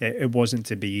it wasn't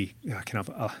to be kind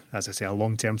of, as I say, a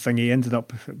long-term thing. He ended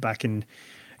up in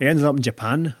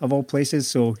Japan, of all places,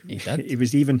 so he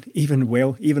was even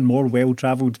more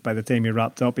well-travelled by the time he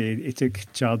wrapped up. He took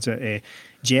charge at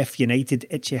Jeff United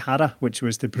Ichihara, which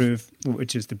is to prove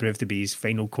to be his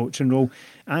final coaching role.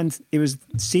 And he was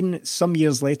seen some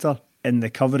years later in the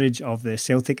coverage of the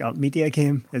Celtic Art Media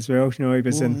game as well. He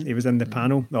was in the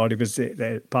panel, or he was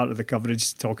the part of the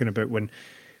coverage talking about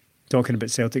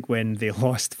Celtic when they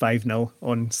lost 5-0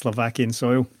 on Slovakian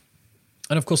soil.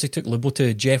 And of course, he took Lubo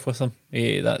to Jeff with him.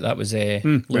 He signed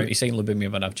Lubomir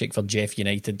Moravcik for Jeff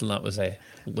United, and that was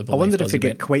Lubo. I wonder if he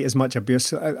get quite as much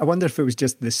abuse. I wonder if it was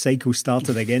just the cycle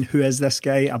started again. Who is this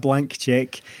guy? A blank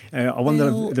check. I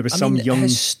wonder if there was young.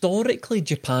 Historically,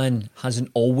 Japan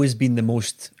hasn't always been the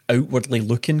most outwardly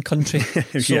looking country,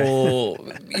 so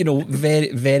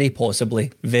very, very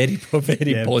possibly,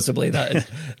 possibly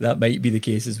that might be the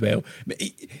case as well. But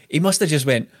he must have just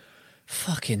went,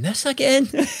 fucking this again.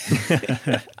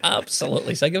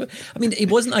 Absolutely sick of it. I mean, he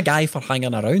wasn't a guy for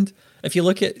hanging around. If you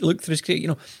look through his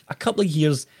career, a couple of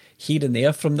years here and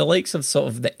there from the likes of sort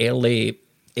of the early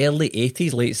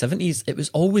 80s, late 70s, it was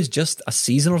always just a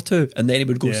season or two, and then he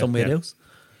would go somewhere else.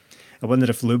 I wonder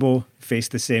if Lubo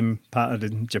faced the same pattern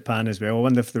in Japan as well. I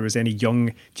wonder if there was any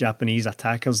young Japanese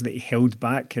attackers that he held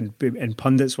back, and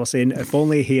pundits were saying, if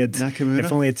only he had Nakamura.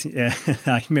 If only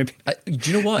had, maybe.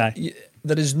 Do you know what?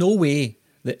 There is no way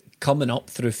that coming up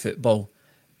through football,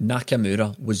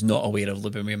 Nakamura was not aware of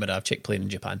Lubomir Moravcik playing in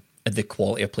Japan at the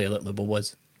quality of player that Lubo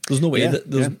was. There's no way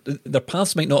their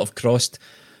paths might not have crossed.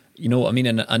 You know what I mean?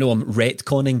 And I know I'm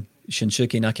retconning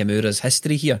Shunsuke Nakamura's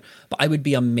history here, but I would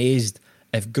be amazed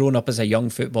if growing up as a young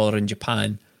footballer in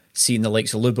Japan, seeing the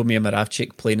likes of Lubomir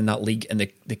Moravcik playing in that league and the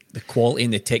quality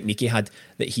and the technique he had,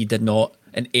 that he did not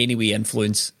in any way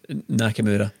influence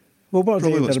Nakamura. Well,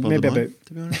 they're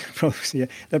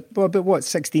about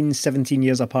 16, 17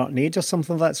 years apart in age or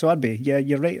something like that. So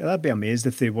you're right. I'd be amazed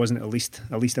if they wasn't at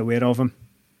least aware of him.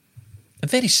 A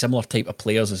very similar type of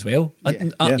players as well.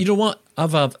 You know what?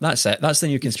 That's it. That's the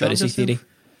new conspiracy theory.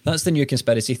 That's the new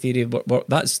conspiracy theory.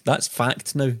 That's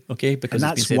fact now, okay? Because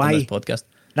it's been said on this podcast.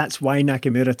 That's why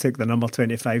Nakamura took the number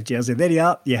 25 jersey. There you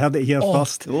are. You heard it here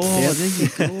first. There you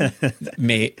go.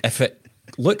 Mate, if it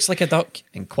looks like a duck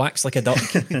and quacks like a duck,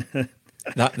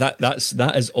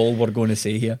 that is all we're going to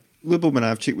say here. Lubo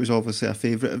Moravcik was obviously a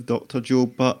favourite of Dr. Joe,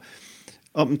 but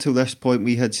up until this point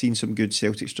we had seen some good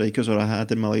Celtic strikers, or I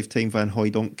had in my lifetime, Van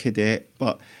Hooijdonk, Cadet,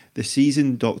 but the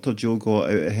season Dr. Joe got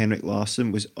out of Henrik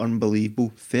Larsson was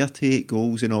unbelievable. 38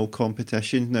 goals in all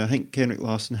competitions. Now I think Henrik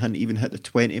Larsson hadn't even hit the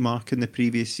 20 mark in the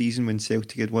previous season when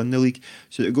Celtic had won the league.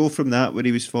 So to go from that, where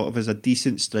he was thought of as a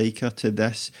decent striker, to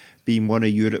this being one of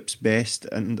Europe's best,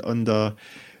 and under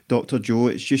Dr. Joe,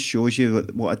 it just shows you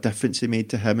what a difference he made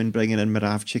to him, and bringing in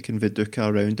Moravcik and Viduka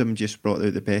around him just brought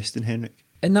out the best in Henrik.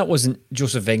 And that wasn't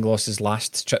Joseph Venglos'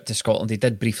 last trip to Scotland. He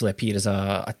did briefly appear as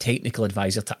a technical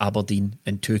advisor to Aberdeen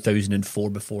in 2004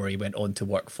 before he went on to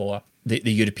work for the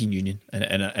European Union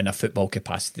in a football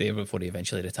capacity there before he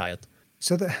eventually retired.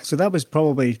 So that was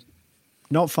probably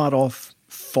not far off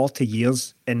 40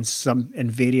 years in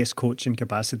various coaching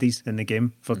capacities in the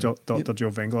game for Dr. Joe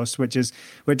Venglos, which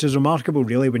is remarkable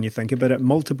really when you think about it.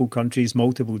 Multiple countries,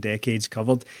 multiple decades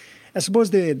covered. I suppose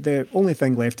the only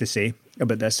thing left to say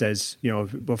about this is,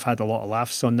 we've had a lot of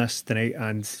laughs on this tonight,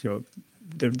 and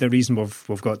the reason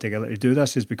we've got together to do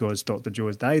this is because Dr. Joe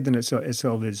has died, and it's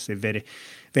obviously very,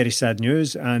 very sad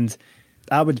news. And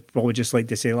I would probably just like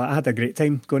to say, I had a great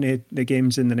time going to the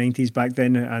games in the 90s back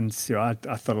then, and I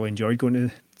thoroughly enjoyed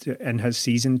going to in his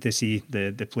season to see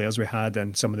the players we had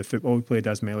and some of the football we played,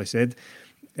 as Melly said.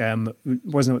 It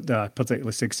wasn't a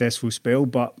particularly successful spell,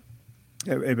 but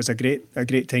it was a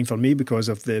great time for me because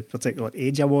of the particular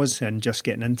age I was and just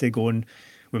getting into going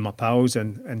with my pals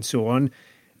and so on.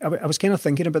 I was kind of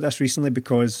thinking about this recently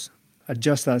because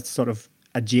just that sort of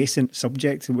adjacent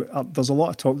subject. There's a lot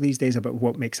of talk these days about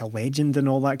what makes a legend and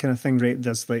all that kind of thing, right?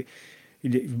 There's like,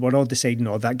 we're all deciding,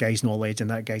 that guy's no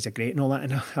legend, that guy's a great and all that.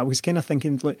 And I was kind of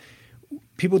thinking, like,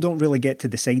 people don't really get to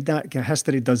decide that.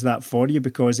 History does that for you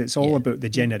because it's all about the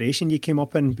generation you came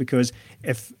up in. Because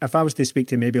if I was to speak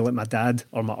to maybe like my dad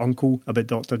or my uncle about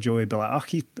Dr. Joe, he'd be like,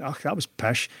 that was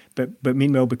pish. But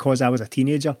meanwhile, because I was a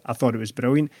teenager, I thought it was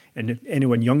brilliant. And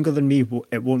anyone younger than me,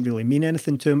 it won't really mean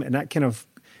anything to him. And that kind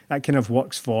of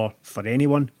works for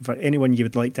anyone you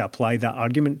would like to apply that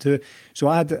argument to. So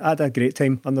I had a great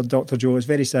time under Dr. Joe. It's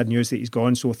very sad news that he's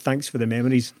gone. So thanks for the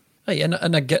memories. Hey, in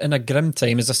a grim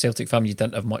time, as a Celtic fan, you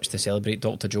didn't have much to celebrate.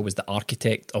 Dr. Joe was the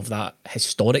architect of that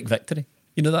historic victory.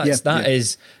 That's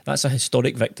a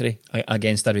historic victory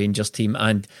against a Rangers team,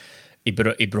 and he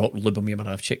brought Lubomir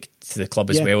Moravcik to the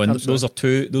club as well. And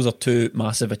absolutely. those are two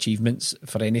massive achievements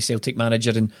for any Celtic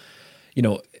manager. And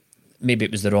maybe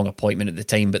it was the wrong appointment at the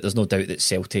time, but there's no doubt that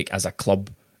Celtic as a club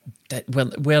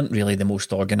weren't really the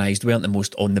most organised, weren't the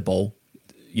most on the ball,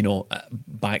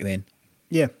 back then.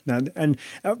 Yeah, and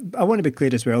I want to be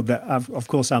clear as well that of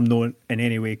course I'm not in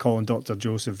any way calling Dr.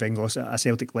 Joseph Venglos a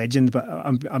Celtic legend, but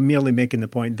I'm merely making the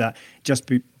point that just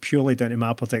purely down to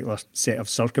my particular set of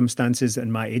circumstances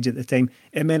and my age at the time,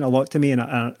 it meant a lot to me, and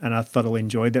I thoroughly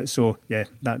enjoyed it. So yeah,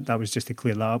 that was just to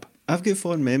clear that up. I've got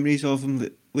fond memories of him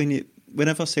that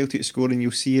whenever Celtic score, and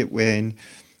you'll see it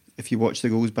if you watch the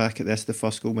goals back at the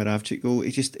first goal, Moravcik goal,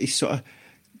 he's sort of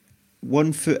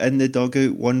 1 foot in the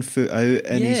dugout, 1 foot out,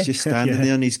 and he's just standing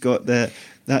there, and he's got I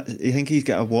think he's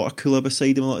got a water cooler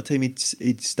beside him a lot of time.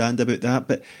 He'd stand about that,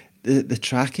 but the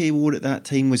trackie he wore at that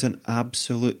time was an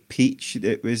absolute peach.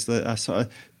 It was like a sort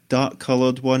of dark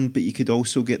coloured one, but you could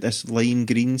also get this lime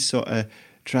green sort of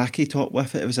trackie top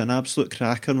with it. It was an absolute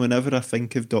cracker, and whenever I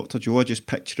think of Dr. Joe, I just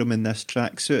picture him in this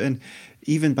tracksuit. And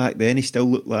even back then, he still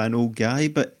looked like an old guy,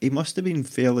 but he must have been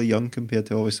fairly young compared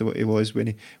to obviously what he was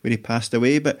when he passed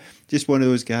away. But just one of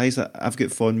those guys that I've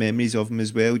got fond memories of him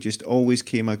as well. Just always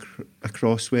came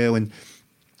across well and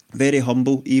very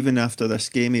humble. Even after this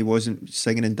game, he wasn't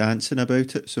singing and dancing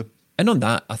about it. So. And on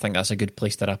that, I think that's a good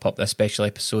place to wrap up this special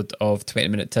episode of 20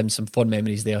 Minute Tim. Some fun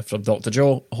memories there from Dr.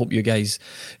 Joe. I hope you guys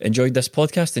enjoyed this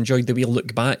podcast, enjoyed the wee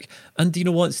look back. And do you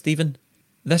know what, Stephen?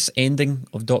 This ending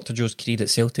of Dr. Joe's career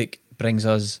at Celtic brings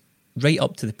us right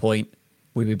up to the point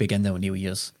where we begin our New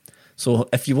Year's. So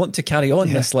if you want to carry on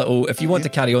this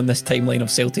timeline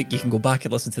of Celtic, you can go back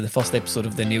and listen to the first episode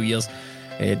of the New Year's.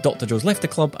 Dr. Joe's left the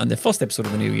club, and the first episode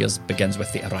of the New Year's begins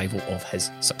with the arrival of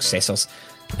his successors.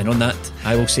 And on that,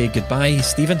 I will say goodbye,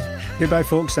 Stephen. Goodbye,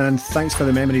 folks, and thanks for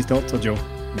the memories, Dr. Joe.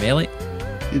 Melly.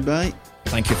 Goodbye.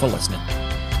 Thank you for listening.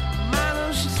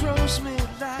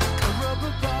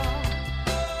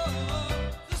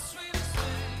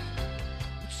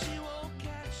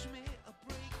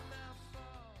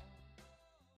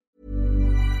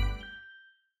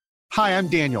 Hi, I'm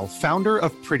Daniel, founder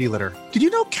of Pretty Litter. Did you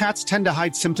know cats tend to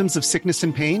hide symptoms of sickness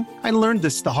and pain? I learned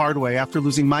this the hard way after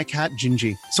losing my cat,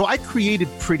 Gingy. So I created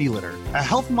Pretty Litter, a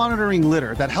health monitoring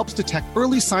litter that helps detect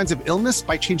early signs of illness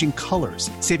by changing colors,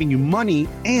 saving you money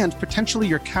and potentially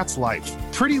your cat's life.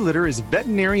 Pretty Litter is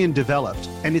veterinarian developed,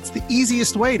 and it's the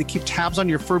easiest way to keep tabs on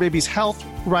your fur baby's health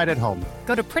right at home.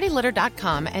 Go to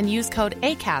prettylitter.com and use code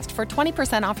ACAST for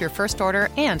 20% off your first order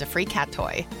and a free cat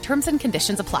toy. Terms and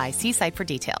conditions apply. See site for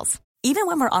details. Even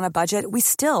when we're on a budget, we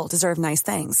still deserve nice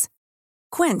things.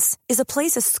 Quince is a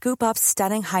place to scoop up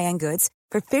stunning high-end goods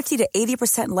for 50 to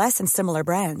 80% less than similar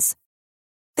brands.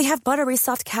 They have buttery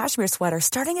soft cashmere sweaters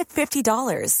starting at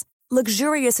 $50,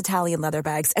 luxurious Italian leather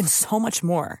bags, and so much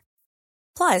more.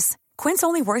 Plus, Quince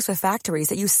only works with factories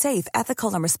that use safe,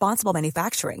 ethical, and responsible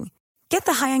manufacturing. Get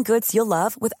the high-end goods you'll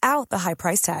love without the high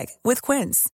price tag with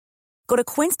Quince. Go to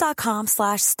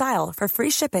quince.com/style for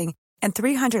free shipping and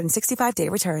 365-day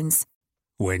returns.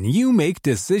 When you make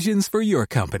decisions for your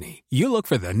company, you look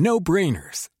for the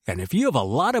no-brainers. And if you have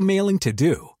a lot of mailing to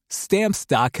do,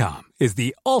 Stamps.com is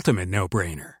the ultimate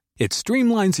no-brainer. It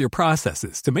streamlines your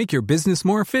processes to make your business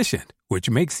more efficient, which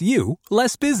makes you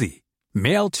less busy.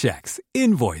 Mail checks,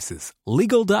 invoices,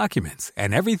 legal documents,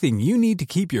 and everything you need to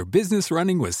keep your business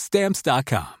running with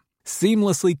Stamps.com.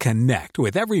 Seamlessly connect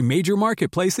with every major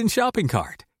marketplace and shopping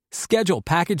cart. Schedule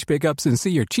package pickups and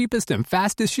see your cheapest and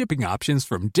fastest shipping options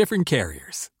from different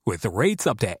carriers, with rates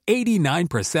up to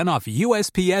 89% off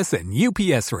USPS and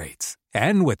UPS rates.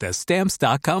 And with the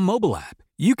Stamps.com mobile app,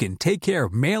 you can take care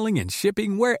of mailing and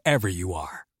shipping wherever you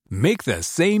are. Make the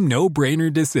same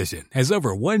no-brainer decision as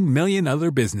over 1 million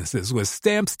other businesses with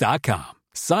Stamps.com.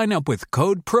 Sign up with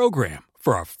code PROGRAM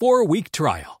for a 4-week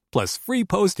trial, plus free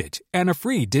postage and a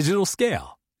free digital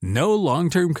scale. No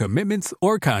long-term commitments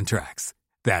or contracts.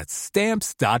 That's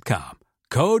Stamps.com.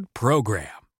 Code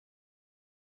PROGRAM.